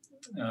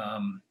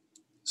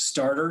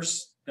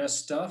 Starters, best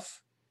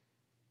stuff.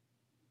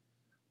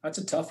 That's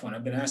a tough one.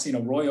 I've been asked,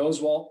 Roy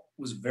Oswalt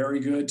was very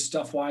good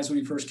stuff-wise when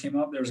he first came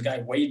up. There was a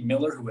guy, Wade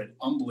Miller, who had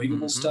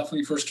unbelievable stuff when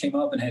he first came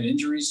up and had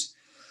injuries.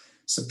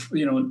 So,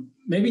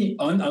 maybe,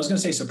 I was going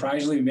to say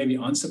surprisingly, maybe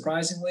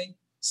unsurprisingly,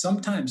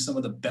 sometimes some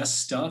of the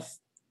best stuff,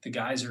 the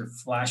guys are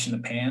flash in the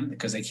pan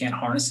because they can't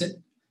harness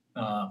it.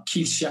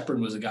 Keith Shepard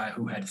was a guy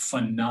who had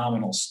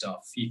phenomenal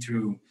stuff. He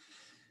threw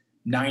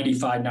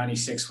 95,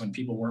 96 when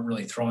people weren't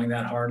really throwing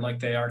that hard like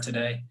they are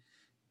today.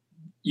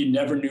 You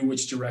never knew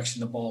which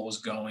direction the ball was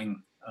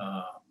going.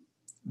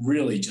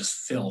 Really just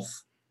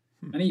filth.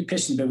 And he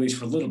pitched in the big leagues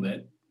for a little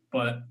bit,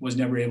 but was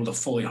never able to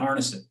fully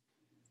harness it.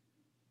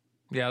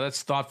 Yeah,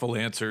 that's thoughtful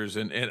answers.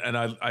 And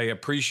I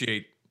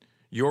appreciate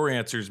your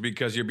answers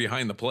because you're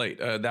behind the plate.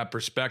 That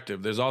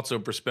perspective. There's also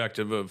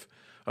perspective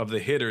of the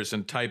hitters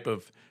and type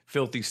of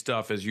filthy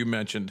stuff, as you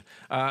mentioned.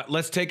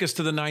 Let's take us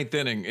to the 9th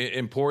inning.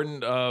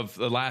 Important of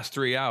the last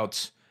 3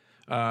 outs.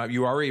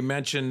 You already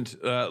mentioned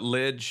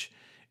Lidge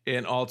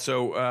and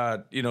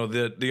also,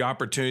 the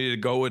opportunity to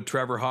go with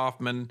Trevor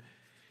Hoffman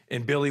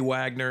and Billy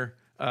Wagner.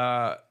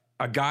 A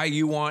guy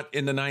you want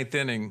in the 9th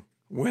inning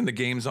when the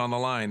game's on the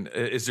line.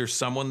 Is there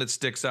someone that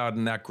sticks out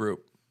in that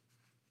group?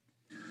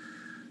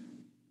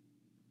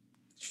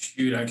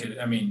 Shoot,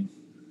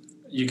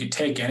 you could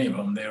take any of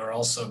them. They were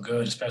all so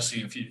good,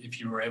 especially if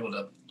you were able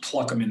to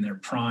pluck them in their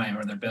prime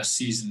or their best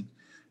season.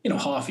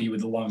 Hoffy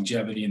with the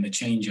longevity and the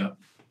changeup.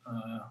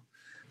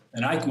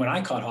 And when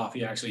I caught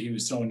Hoffy, actually, he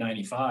was throwing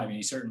 95, and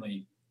he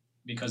certainly,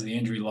 because of the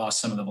injury,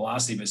 lost some of the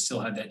velocity, but still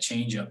had that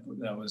changeup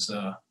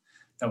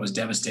that was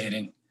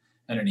devastating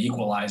and an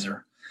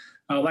equalizer.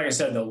 Like I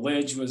said,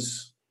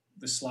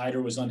 the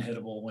slider was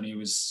unhittable when he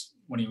was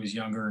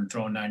younger and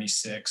throwing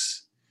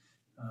 96.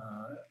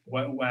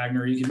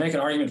 Wagner, you can make an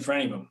argument for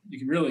any of them.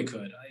 You really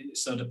could.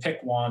 So to pick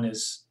one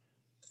is,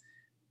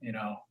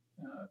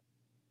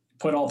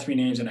 put all 3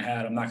 names in a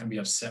hat. I'm not going to be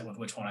upset with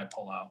which one I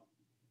pull out.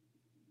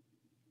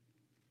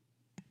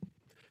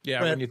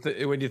 Yeah,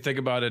 when you think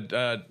about it,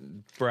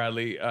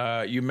 Bradley,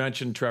 you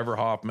mentioned Trevor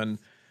Hoffman,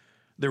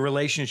 the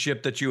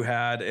relationship that you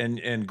had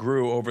and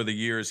grew over the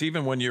years,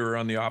 even when you were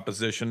on the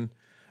opposition.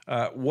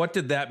 What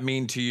did that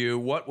mean to you?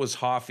 What was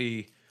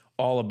Hoffy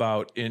all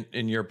about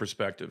in your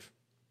perspective?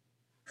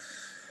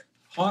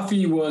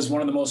 Hoffy was one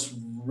of the most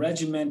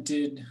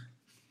regimented,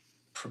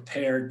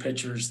 prepared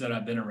pitchers that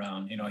I've been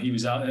around. You know, he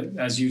was out,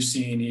 as you've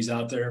seen, he's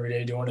out there every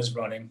day doing his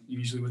running,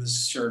 usually with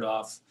his shirt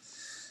off.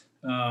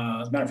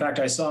 As a matter of fact,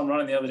 I saw him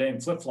running the other day in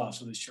flip-flops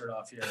with his shirt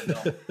off here.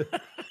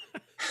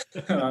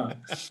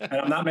 And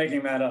I'm not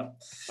making that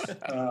up.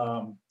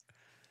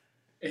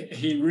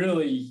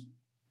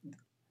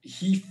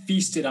 He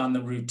feasted on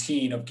the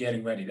routine of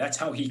getting ready. That's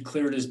how he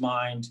cleared his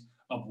mind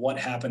of what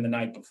happened the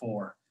night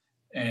before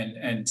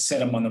and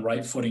set him on the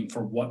right footing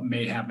for what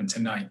may happen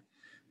tonight.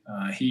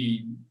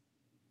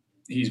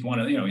 He's one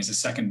of, he's the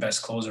second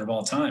best closer of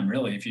all time,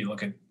 really, if you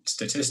look at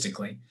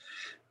statistically.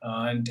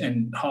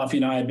 And Hoffy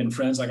and I had been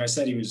friends. Like I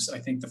said, he was, I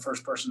think, the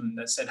first person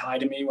that said hi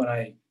to me when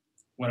I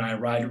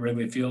arrived at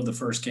Wrigley Field, the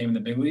first game in the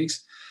big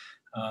leagues.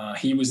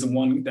 He was the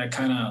one that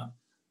kind of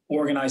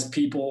organized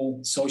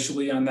people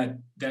socially on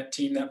that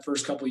team that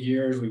first couple of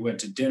years. We went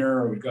to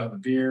dinner or we'd go have a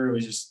beer. It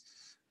was just,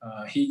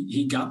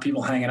 he got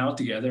people hanging out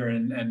together,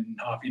 and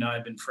Hoppy and I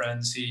have been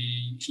friends.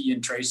 He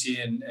and Tracy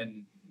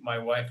and my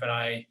wife and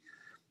I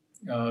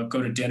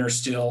go to dinner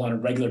still on a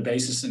regular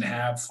basis and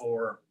have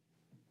for,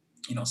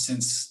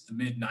 since the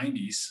mid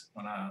 90s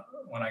when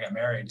I got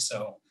married.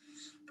 So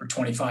for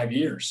 25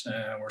 years,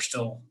 we're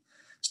still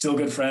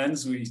good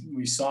friends.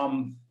 We saw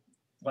him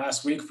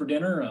last week for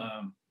dinner.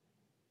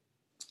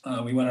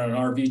 We went on an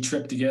RV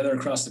trip together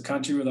across the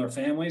country with our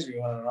families. We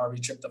went on an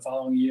RV trip the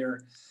following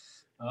year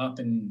up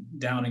and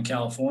down in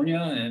California,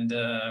 and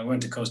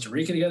went to Costa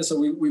Rica together. So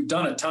we've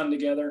done a ton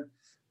together,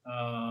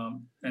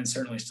 and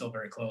certainly still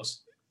very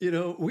close.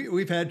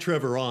 We've had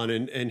Trevor on,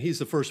 and he's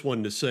the first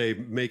one to say,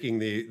 making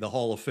the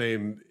Hall of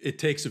Fame, it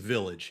takes a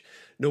village.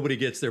 Nobody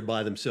gets there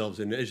by themselves.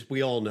 And as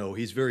we all know,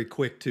 he's very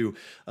quick to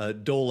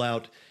dole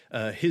out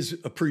his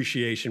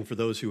appreciation for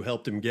those who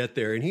helped him get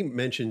there. And he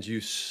mentions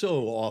you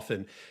so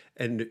often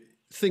and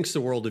thinks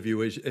the world of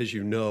you, as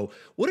you know.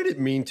 What did it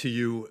mean to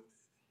you,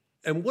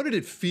 and what did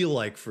it feel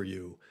like for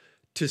you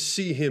to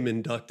see him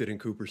inducted in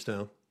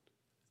Cooperstown?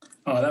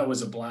 Oh, that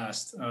was a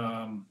blast.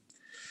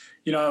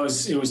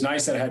 It was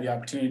nice that I had the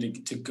opportunity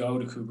to go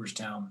to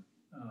Cooperstown,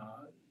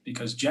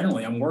 because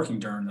generally I'm working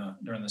during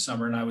the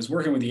summer, and I was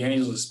working with the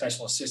Angels as a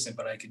special assistant,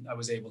 but I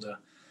was able to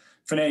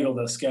finagle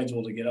the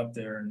schedule to get up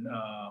there, and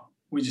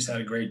we just had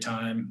a great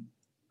time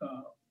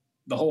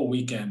the whole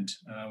weekend.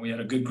 We had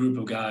a good group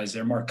of guys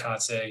there. Mark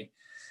Kotze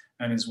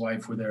and his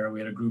wife were there. We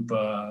had a group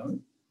of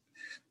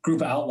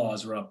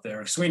outlaws were up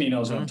there. Sweeney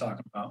knows what I'm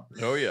talking about.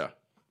 Oh yeah,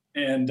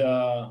 and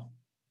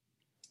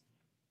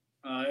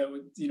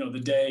the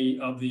day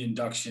of the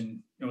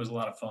induction, it was a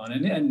lot of fun,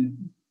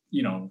 and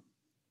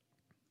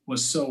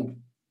was so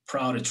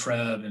proud of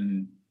Trev,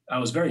 and I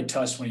was very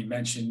touched when he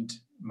mentioned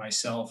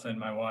myself and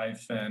my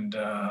wife, and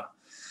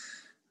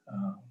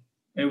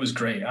it was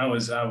great. I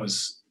was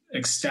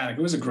ecstatic.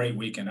 It was a great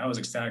weekend. I was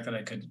ecstatic that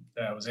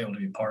I was able to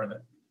be part of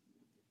it.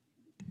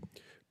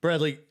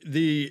 Bradley,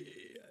 the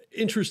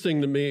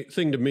interesting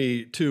thing to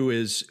me too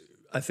is,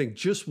 I think,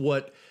 just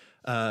what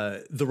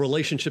the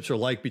relationships are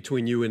like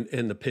between you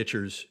and the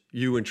pitchers,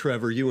 you and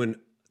Trevor, you and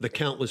the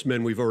countless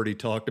men we've already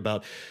talked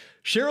about.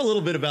 Share a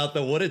little bit about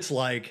what it's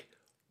like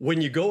when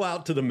you go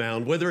out to the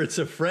mound, whether it's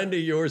a friend of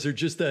yours or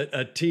just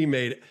a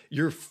teammate,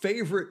 your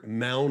favorite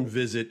mound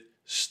visit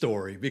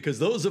story, because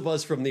those of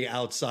us from the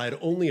outside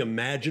only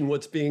imagine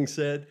what's being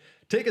said.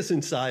 Take us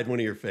inside one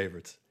of your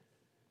favorites.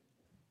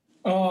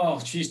 Oh,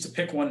 geez, to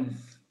pick one,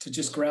 to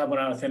just grab one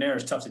out of thin air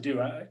is tough to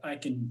do. I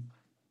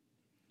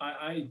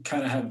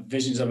kind of have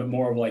visions of it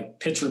more of like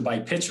pitcher by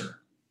pitcher.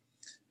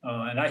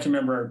 And I can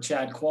remember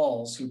Chad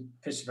Qualls, who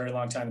pitched a very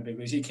long time in the big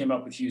leagues. He came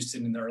up with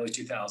Houston in the early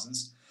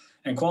 2000s.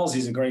 And Qualls,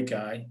 he's a great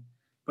guy,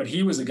 but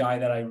he was a guy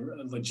that I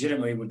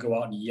legitimately would go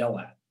out and yell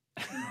at.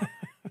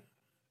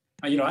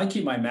 I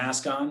keep my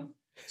mask on,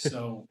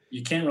 so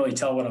you can't really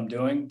tell what I'm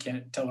doing,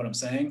 can't tell what I'm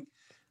saying.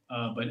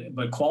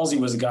 But Qualsy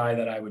was a guy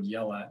that I would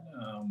yell at.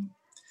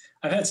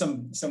 I've had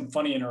some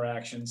funny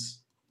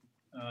interactions.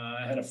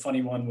 I had a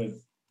funny one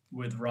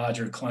with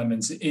Roger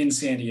Clemens in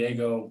San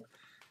Diego,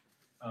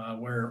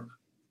 where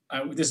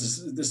this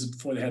is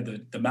before they had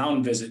the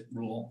mound visit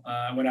rule.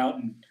 I went out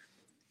and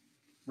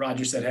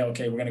Roger said, "Hey,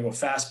 okay, we're going to go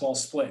fastball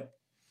split."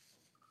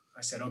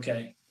 I said,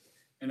 "Okay."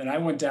 And then I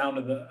went down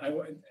to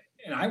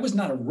and I was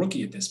not a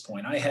rookie at this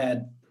point. I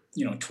had,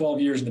 12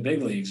 years in the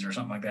big leagues or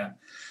something like that.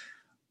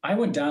 I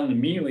went down and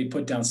immediately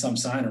put down some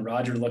sign, and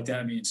Roger looked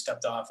at me and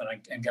stepped off,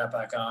 and got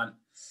back on.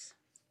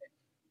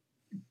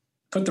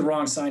 Put the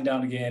wrong sign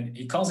down again.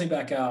 He calls me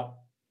back out,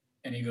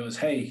 and he goes,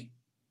 "Hey,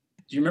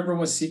 do you remember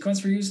what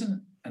sequence we're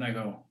using?" And I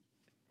go,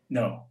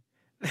 "No."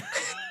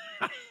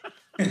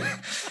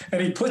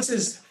 And he puts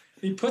his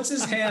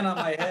hand on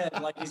my head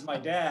like he's my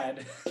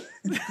dad.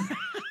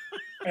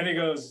 And he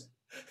goes,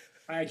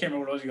 I can't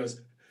remember what it was. He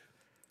goes,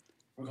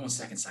 "We're going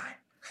second sign."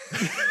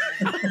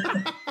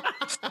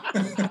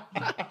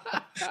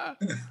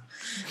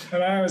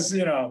 And I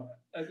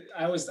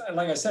was,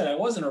 like I said, I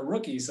wasn't a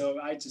rookie. So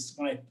I just,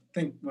 when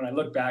I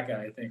look back at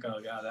it, I think,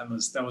 oh God, that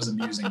was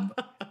amusing.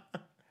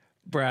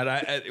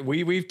 Brad,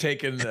 we've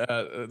taken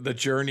the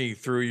journey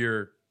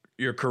through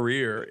your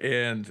career,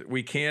 and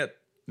we can't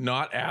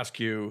not ask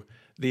you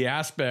the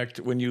aspect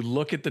when you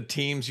look at the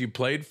teams you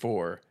played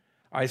for.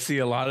 I see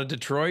a lot of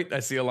Detroit. I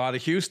see a lot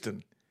of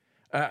Houston.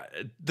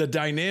 The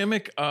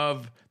dynamic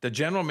of the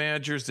general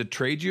managers that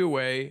trade you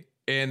away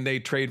and they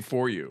trade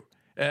for you.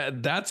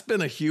 That's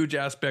been a huge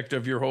aspect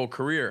of your whole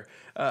career.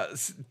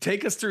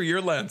 Take us through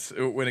your lens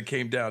when it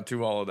came down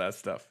to all of that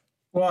stuff.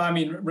 Well, I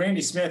mean,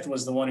 Randy Smith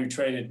was the one who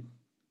traded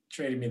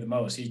me the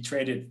most. He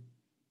traded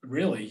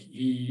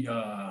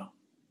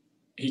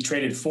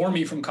for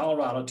me from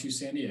Colorado to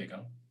San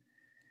Diego.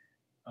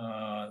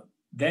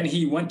 Then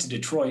he went to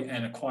Detroit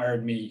and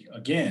acquired me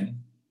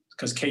again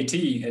because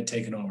KT had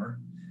taken over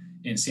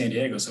in San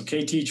Diego. So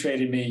KT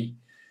traded me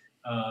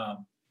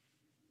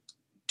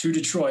to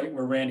Detroit,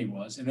 where Randy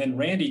was. And then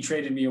Randy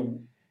traded me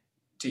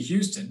to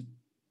Houston,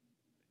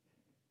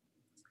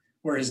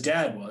 where his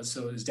dad was.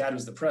 So his dad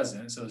was the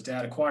president. So his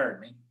dad acquired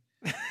me.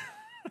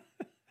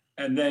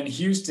 And then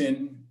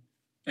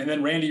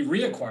Randy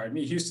reacquired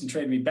me. Houston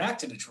traded me back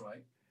to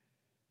Detroit.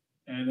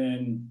 And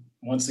then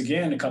once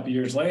again, a couple of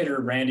years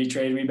later, Randy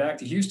traded me back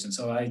to Houston.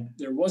 So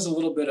there was a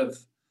little bit of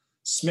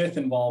Smith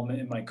involvement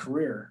in my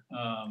career.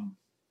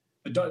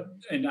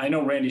 And I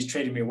know Randy's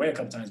traded me away a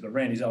couple times, but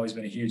Randy's always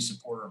been a huge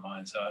supporter of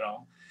mine. So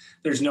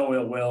there's no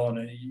ill will,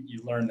 and you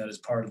learn that as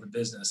part of the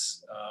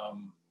business.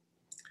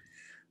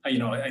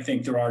 I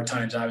think there are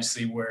times,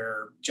 obviously,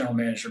 where general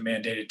manager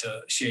mandated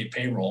to shave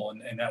payroll,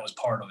 and that was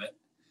part of it.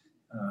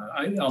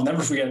 I'll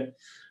never forget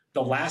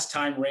the last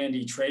time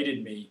Randy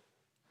traded me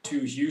to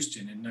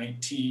Houston in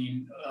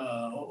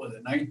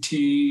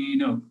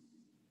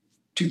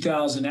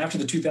 2000, after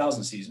the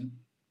 2000 season.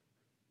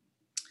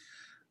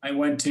 I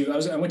went to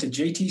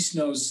JT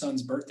Snow's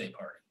son's birthday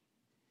party.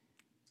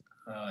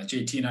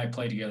 JT and I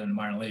played together in the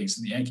minor leagues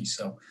in the Yankees.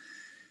 So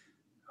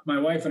my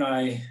wife and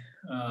I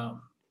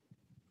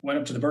went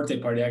up to the birthday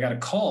party. I got a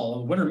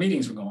call. Winter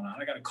meetings were going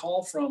on. I got a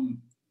call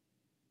from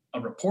a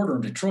reporter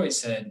in Detroit,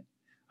 said,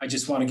 "I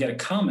just want to get a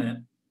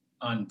comment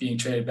on being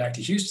traded back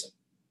to Houston."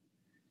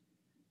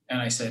 And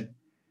I said,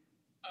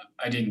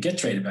 "I didn't get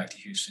traded back to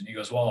Houston." He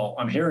goes, "Well,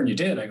 I'm hearing you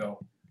did." I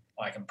go,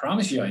 "Well, I can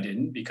promise you I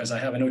didn't, because I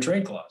have a no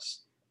trade clause."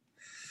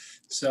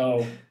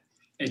 So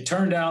it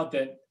turned out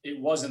that it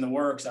was in the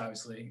works,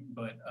 obviously,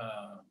 but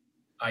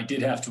I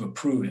did have to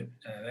approve it.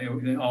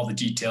 All the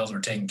details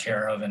were taken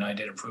care of, and I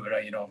did approve it.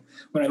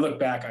 When I look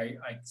back, I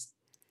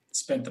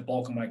spent the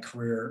bulk of my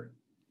career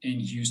in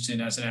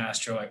Houston as an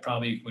Astro. I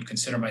probably would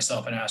consider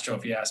myself an Astro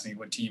if you asked me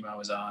what team I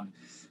was on.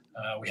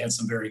 We had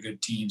some very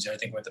good teams. I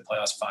think we went to the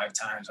playoffs 5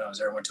 times when I was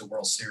there. I went to a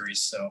World Series.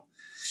 So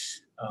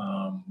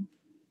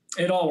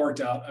it all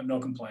worked out. I have no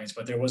complaints,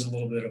 but there was a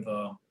little bit of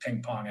a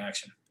ping pong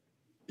action.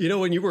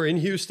 When you were in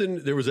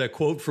Houston, there was that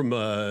quote from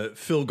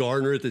Phil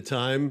Garner at the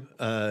time.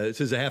 It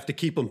says, "I have to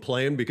keep him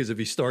playing because if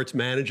he starts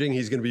managing,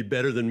 he's going to be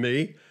better than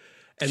me."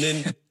 And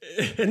then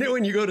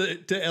when you go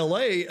to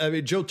LA, I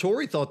mean, Joe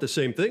Torre thought the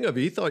same thing of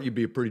you. He thought you'd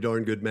be a pretty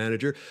darn good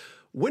manager.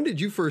 When did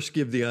you first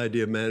give the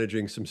idea of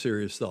managing some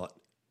serious thought?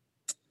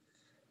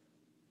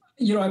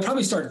 I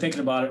probably started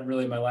thinking about it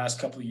really my last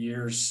couple of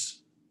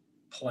years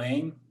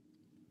playing.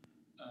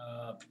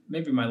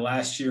 Maybe my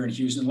last year in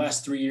Houston,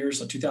 last 3 years,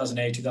 so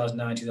 2008,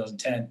 2009,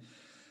 2010.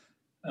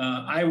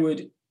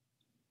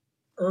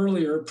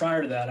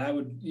 Prior to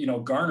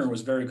that, Garner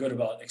was very good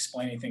about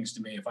explaining things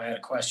to me if I had a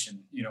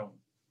question,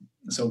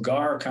 So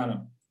Gar kind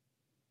of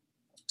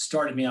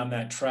started me on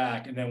that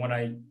track. And then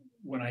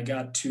when I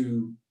got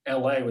to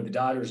LA with the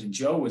Dodgers and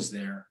Joe was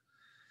there,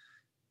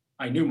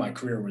 I knew my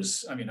career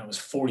was, I was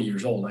 40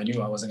 years old. I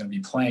knew I wasn't going to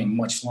be playing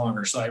much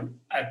longer. So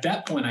at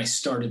that point, I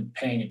started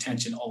paying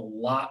attention a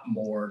lot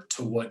more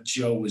to what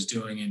Joe was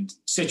doing and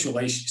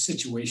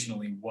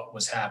situationally what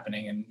was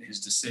happening and his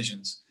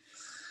decisions.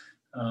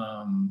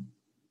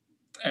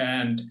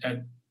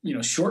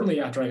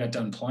 Shortly after I got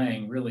done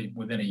playing, really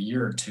within a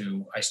year or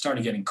two, I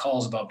started getting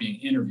calls about being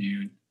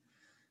interviewed,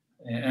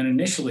 and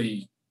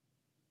initially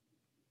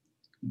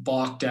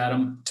balked at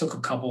them, took a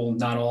couple,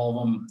 not all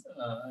of them,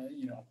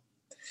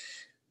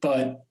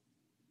 but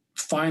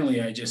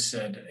finally I just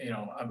said,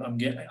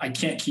 I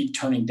can't keep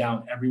turning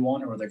down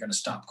everyone or they're going to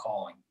stop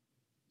calling.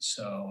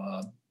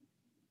 So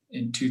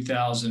in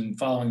 2000,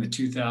 following the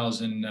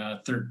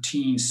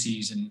 2013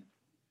 season,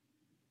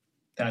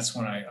 that's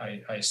when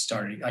I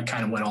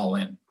kind of went all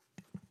in.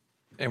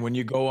 And when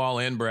you go all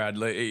in, Brad,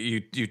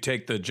 you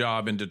take the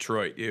job in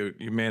Detroit. You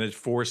manage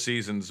 4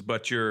 seasons,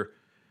 but you're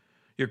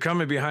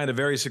coming behind a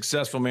very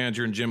successful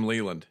manager in Jim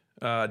Leyland.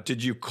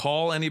 Did you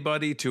call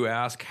anybody to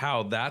ask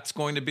how that's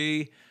going to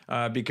be?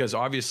 Because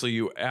obviously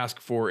you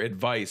ask for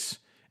advice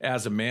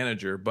as a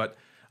manager, but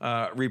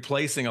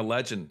replacing a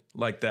legend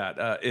like that,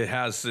 it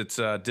has its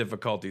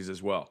difficulties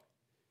as well.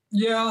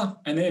 Yeah,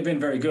 and they've been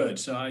very good.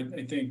 So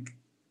I think,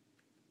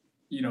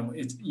 you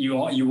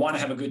want to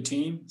have a good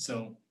team,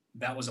 so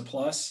that was a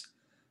plus.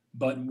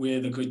 But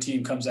with a good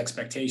team comes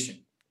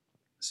expectation.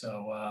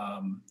 So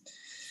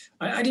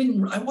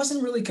I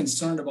wasn't really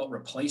concerned about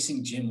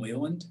replacing Jim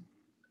Leyland.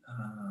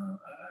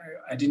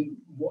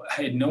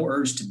 I had no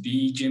urge to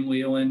be Jim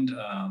Leland.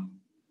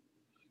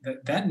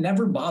 That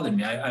never bothered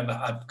me.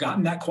 I've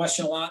gotten that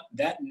question a lot.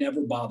 That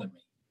never bothered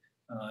me.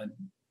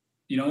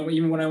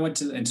 Even when I went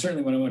to, and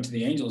certainly when I went to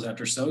the Angels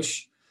after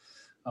Soch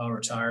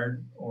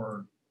retired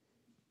or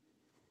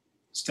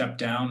stepped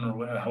down or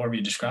whatever, however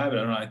you describe it.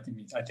 I don't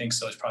know. I think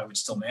Soch probably would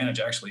still manage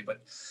actually,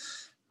 but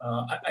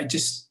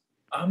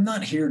I'm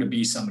not here to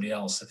be somebody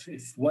else.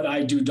 If what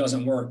I do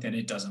doesn't work, then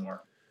it doesn't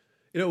work.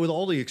 With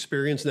all the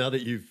experience now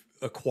that you've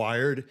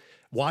acquired,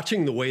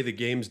 watching the way the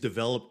game's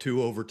developed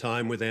too over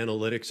time with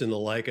analytics and the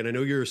like, and I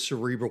know you're a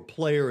cerebral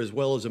player as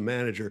well as a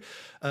manager,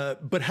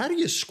 but how do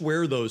you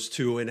square those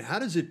two, and how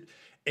does it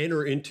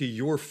enter into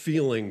your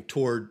feeling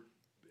toward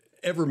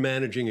ever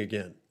managing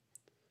again?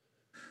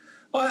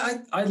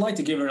 Well, I'd like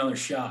to give it another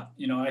shot.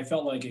 I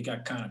felt like it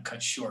got kind of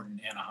cut short in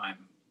Anaheim,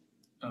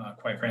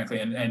 quite frankly.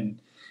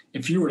 And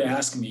if you were to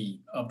ask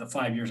me of the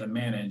 5 years I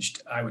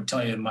managed, I would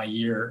tell you my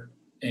year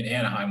in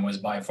Anaheim was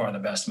by far the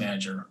best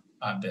manager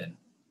I've been.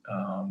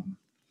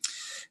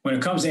 When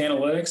it comes to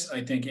analytics,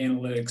 I think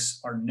analytics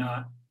are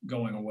not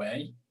going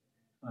away.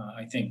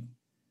 I think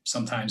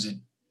sometimes it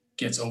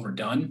gets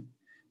overdone.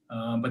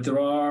 But there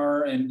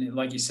are, and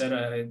like you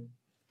said,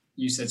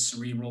 you said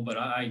cerebral, but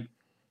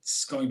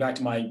going back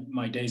to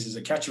my days as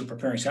a catcher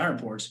preparing scouting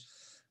reports,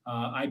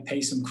 I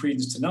pay some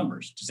credence to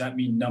numbers. Does that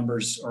mean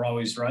numbers are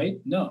always right?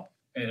 No,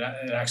 it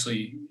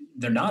actually,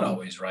 they're not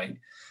always right.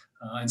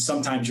 And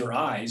sometimes your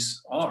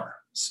eyes are.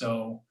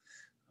 So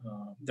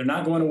they're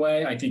not going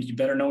away. I think you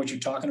better know what you're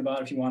talking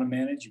about if you want to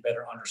manage. You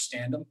better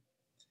understand them.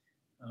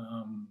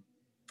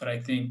 But I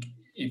think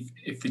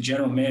if the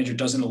general manager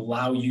doesn't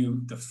allow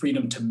you the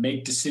freedom to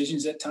make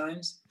decisions at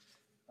times,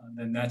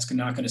 then that's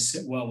not going to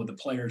sit well with the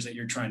players that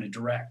you're trying to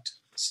direct.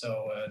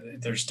 So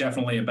there's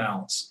definitely a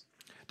balance.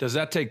 Does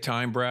that take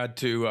time, Brad,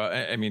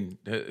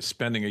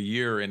 spending a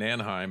year in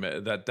Anaheim,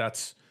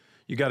 that's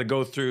you got to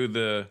go through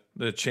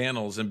the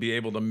channels and be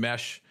able to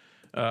mesh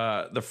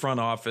the front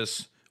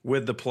office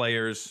with the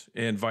players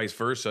and vice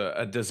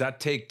versa. Does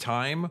that take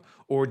time,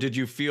 or did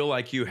you feel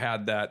like you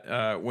had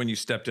that when you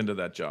stepped into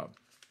that job?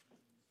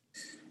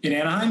 In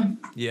Anaheim?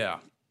 Yeah.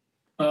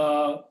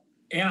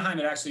 Anaheim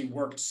had actually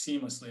worked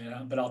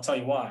seamlessly, but I'll tell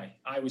you why.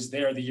 I was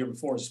there the year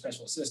before as a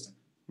special assistant.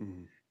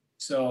 Mm-hmm.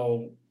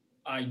 So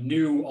I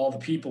knew all the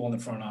people in the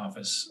front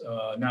office,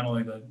 not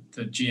only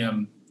the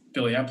GM,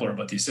 Billy Epler,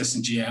 but the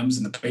assistant GMs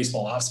and the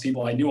baseball office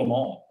people. I knew them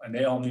all, and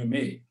they all knew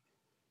me.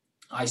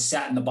 I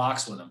sat in the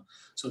box with them.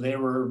 So they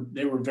were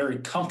very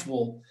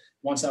comfortable.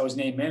 Once I was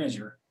named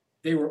manager,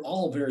 they were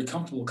all very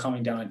comfortable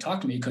coming down and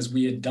talking to me because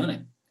we had done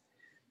it.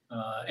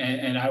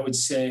 And I would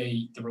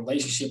say the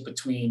relationship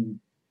between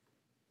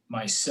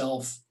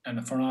myself and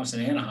the front office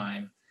in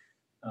Anaheim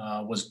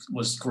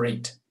was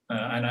great.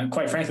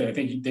 Quite frankly, I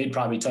think they'd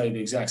probably tell you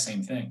the exact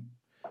same thing.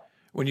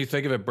 When you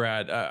think of it,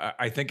 Brad,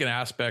 I think an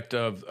aspect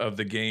of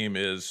the game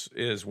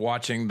is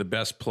watching the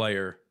best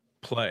player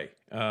play.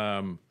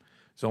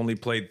 He's only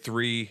played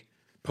 3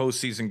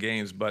 postseason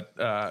games,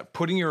 but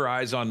putting your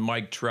eyes on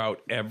Mike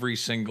Trout every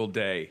single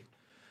day,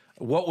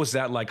 what was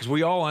that like? Because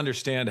we all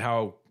understand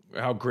how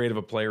great of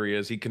a player he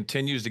is. He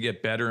continues to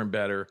get better and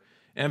better.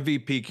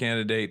 MVP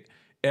candidate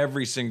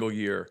every single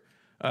year.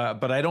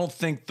 But I don't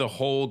think the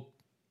whole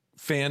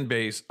fan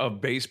base of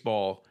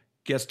baseball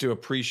gets to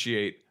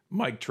appreciate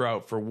Mike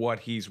Trout for what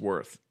he's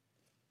worth.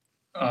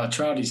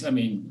 Trout,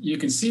 you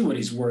can see what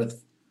he's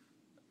worth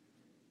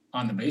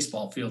on the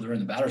baseball field or in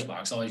the batter's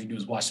box. All you can do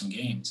is watch some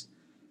games.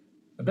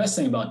 The best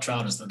thing about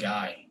Trout is the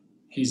guy.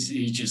 He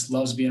just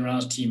loves being around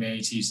his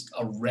teammates. He's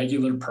a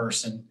regular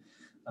person.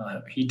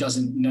 He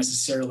doesn't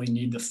necessarily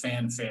need the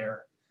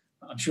fanfare.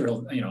 I'm sure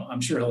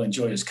he'll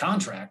enjoy his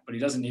contract, but he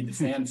doesn't need the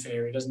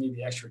fanfare. He doesn't need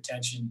the extra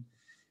attention.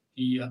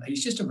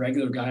 He's just a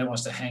regular guy who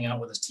wants to hang out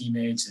with his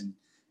teammates and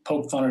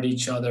poke fun at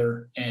each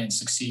other and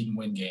succeed and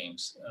win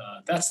games.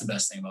 That's the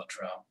best thing about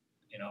Trout.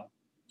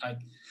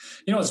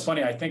 It's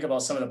funny. I think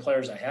about some of the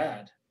players I've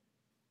had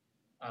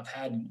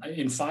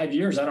in 5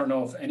 years. I don't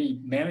know if any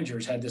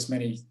managers had this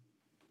many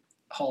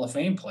Hall of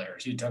Fame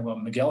players. You talk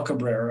about Miguel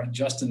Cabrera,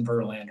 Justin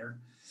Verlander,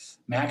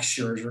 Max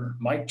Scherzer,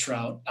 Mike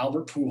Trout,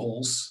 Albert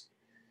Pujols.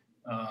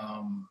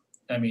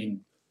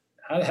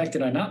 How the heck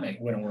did I not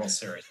win a World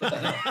Series? What the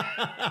hell?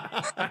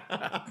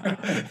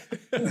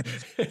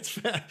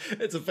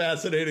 It's a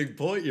fascinating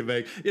point you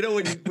make.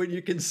 When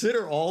you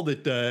consider all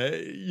that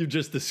you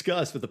just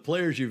discussed with the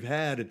players you've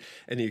had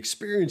and the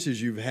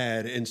experiences you've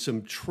had, and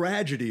some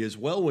tragedy as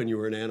well when you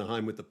were in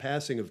Anaheim with the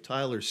passing of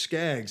Tyler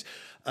Skaggs,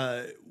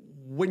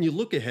 when you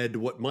look ahead to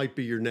what might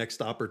be your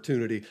next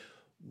opportunity,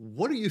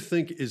 what do you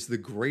think is the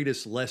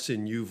greatest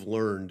lesson you've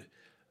learned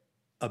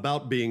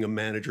about being a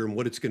manager and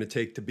what it's going to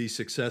take to be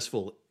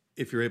successful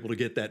if you're able to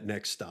get that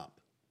next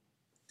stop?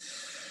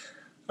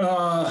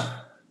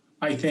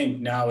 I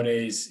think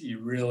nowadays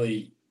you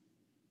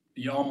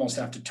almost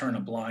have to turn a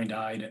blind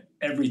eye to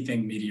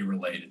everything media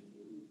related.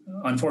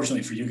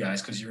 Unfortunately for you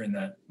guys, because you're in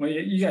that. Well,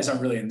 you guys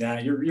aren't really in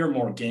that. You're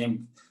more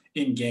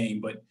in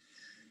game, but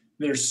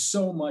there's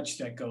so much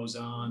that goes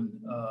on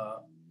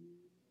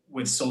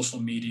with social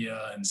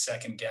media and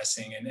second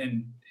guessing,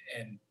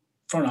 and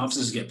front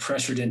offices get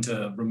pressured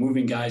into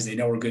removing guys they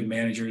know are good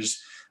managers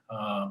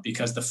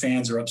because the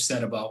fans are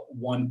upset about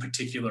one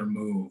particular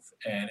move,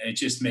 and it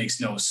just makes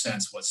no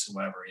sense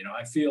whatsoever.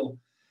 I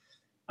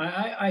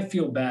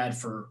feel bad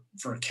for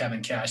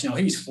Kevin Cash. Now,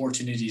 he's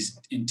fortunate he's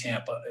in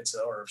Tampa,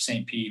 or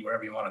St. Pete,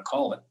 wherever you want to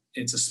call it.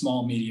 It's a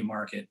small media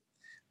market.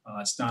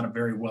 It's not a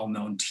very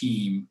well-known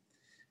team.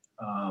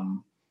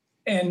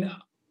 And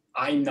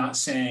I'm not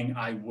saying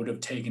I would have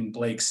taken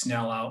Blake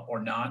Snell out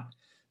or not,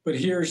 but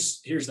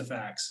here's the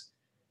facts.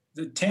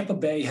 The Tampa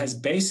Bay has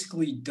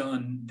basically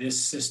done this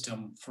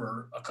system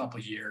for a couple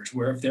of years,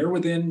 where if they're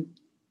within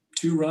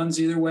 2 runs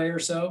either way or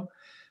so,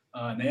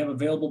 and they have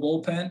available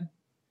bullpen,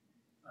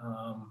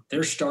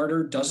 their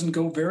starter doesn't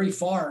go very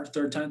far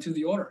third time through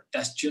the order.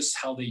 That's just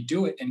how they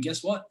do it. And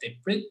guess what?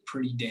 They've been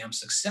pretty damn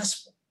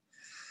successful.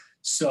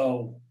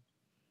 So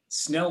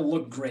Snell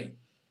looked great,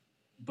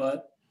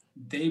 but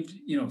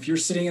if you're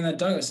sitting in that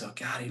dugout, say, oh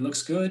God, he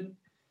looks good.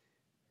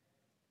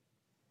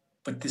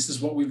 But this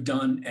is what we've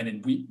done,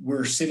 and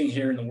we're sitting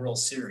here in the World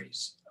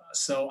Series.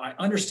 So I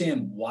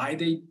understand why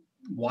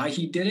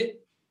he did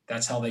it.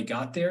 That's how they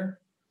got there.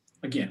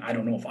 Again, I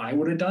don't know if I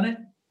would have done it,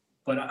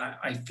 but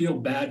I feel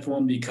bad for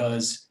him,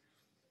 because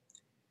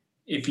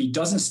if he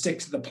doesn't stick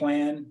to the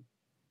plan,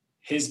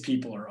 his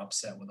people are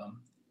upset with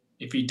him.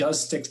 If he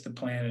does stick to the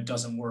plan, it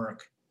doesn't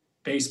work,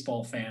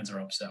 baseball fans are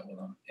upset with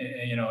him.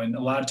 And a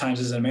lot of times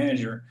as a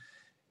manager,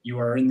 you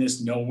are in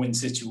this no-win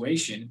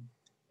situation,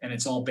 and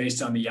it's all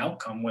based on the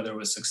outcome, whether it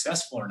was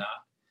successful or not.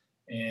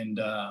 And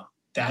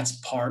that's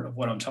part of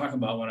what I'm talking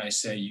about when I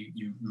say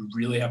you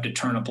really have to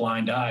turn a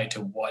blind eye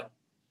to what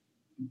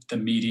the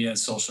media and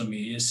social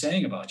media is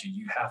saying about you.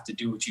 You have to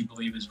do what you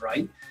believe is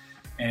right.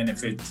 And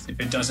if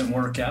it doesn't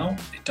work out,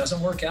 it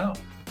doesn't work out.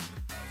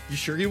 You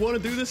sure you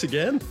want to do this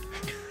again?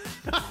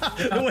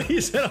 The way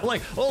you said, I'm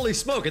like, holy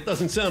smoke, it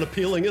doesn't sound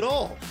appealing at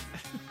all.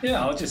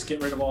 Yeah, I'll just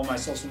get rid of all my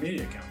social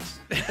media accounts.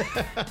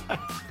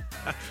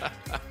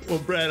 Well,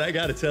 Brad, I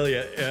got to tell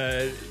you,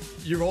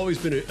 you've always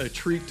been a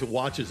treat to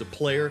watch as a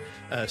player,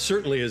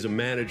 certainly as a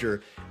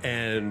manager,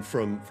 and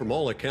from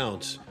all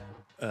accounts,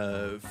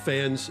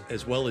 fans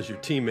as well as your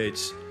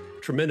teammates,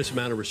 tremendous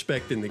amount of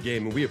respect in the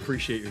game, and we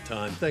appreciate your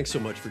time. Thanks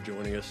so much for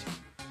joining us.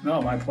 No,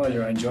 my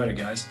pleasure. I enjoyed it,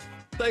 guys.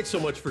 Thanks so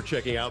much for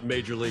checking out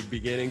Major League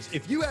Beginnings.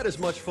 If you had as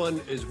much fun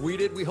as we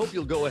did, we hope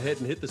you'll go ahead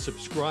and hit the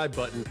subscribe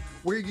button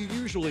where you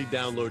usually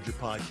download your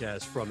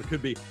podcast from. It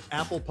could be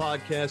Apple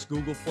Podcasts,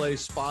 Google Play,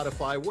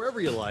 Spotify,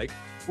 wherever you like.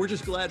 We're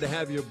just glad to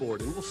have you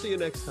aboard, and we'll see you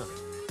next time.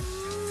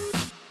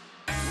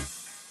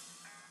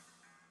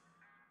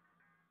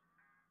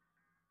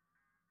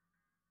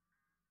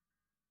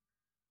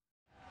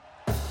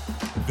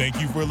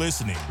 Thank you for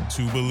listening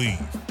to Believe.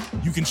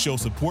 You can show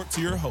support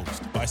to your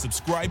host by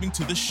subscribing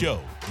to the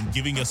show and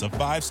giving us a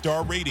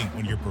 5-star rating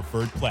on your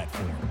preferred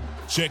platform.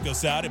 Check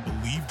us out at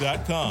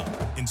Believe.com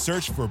and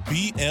search for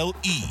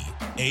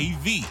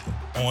BLEAV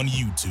on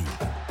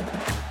YouTube.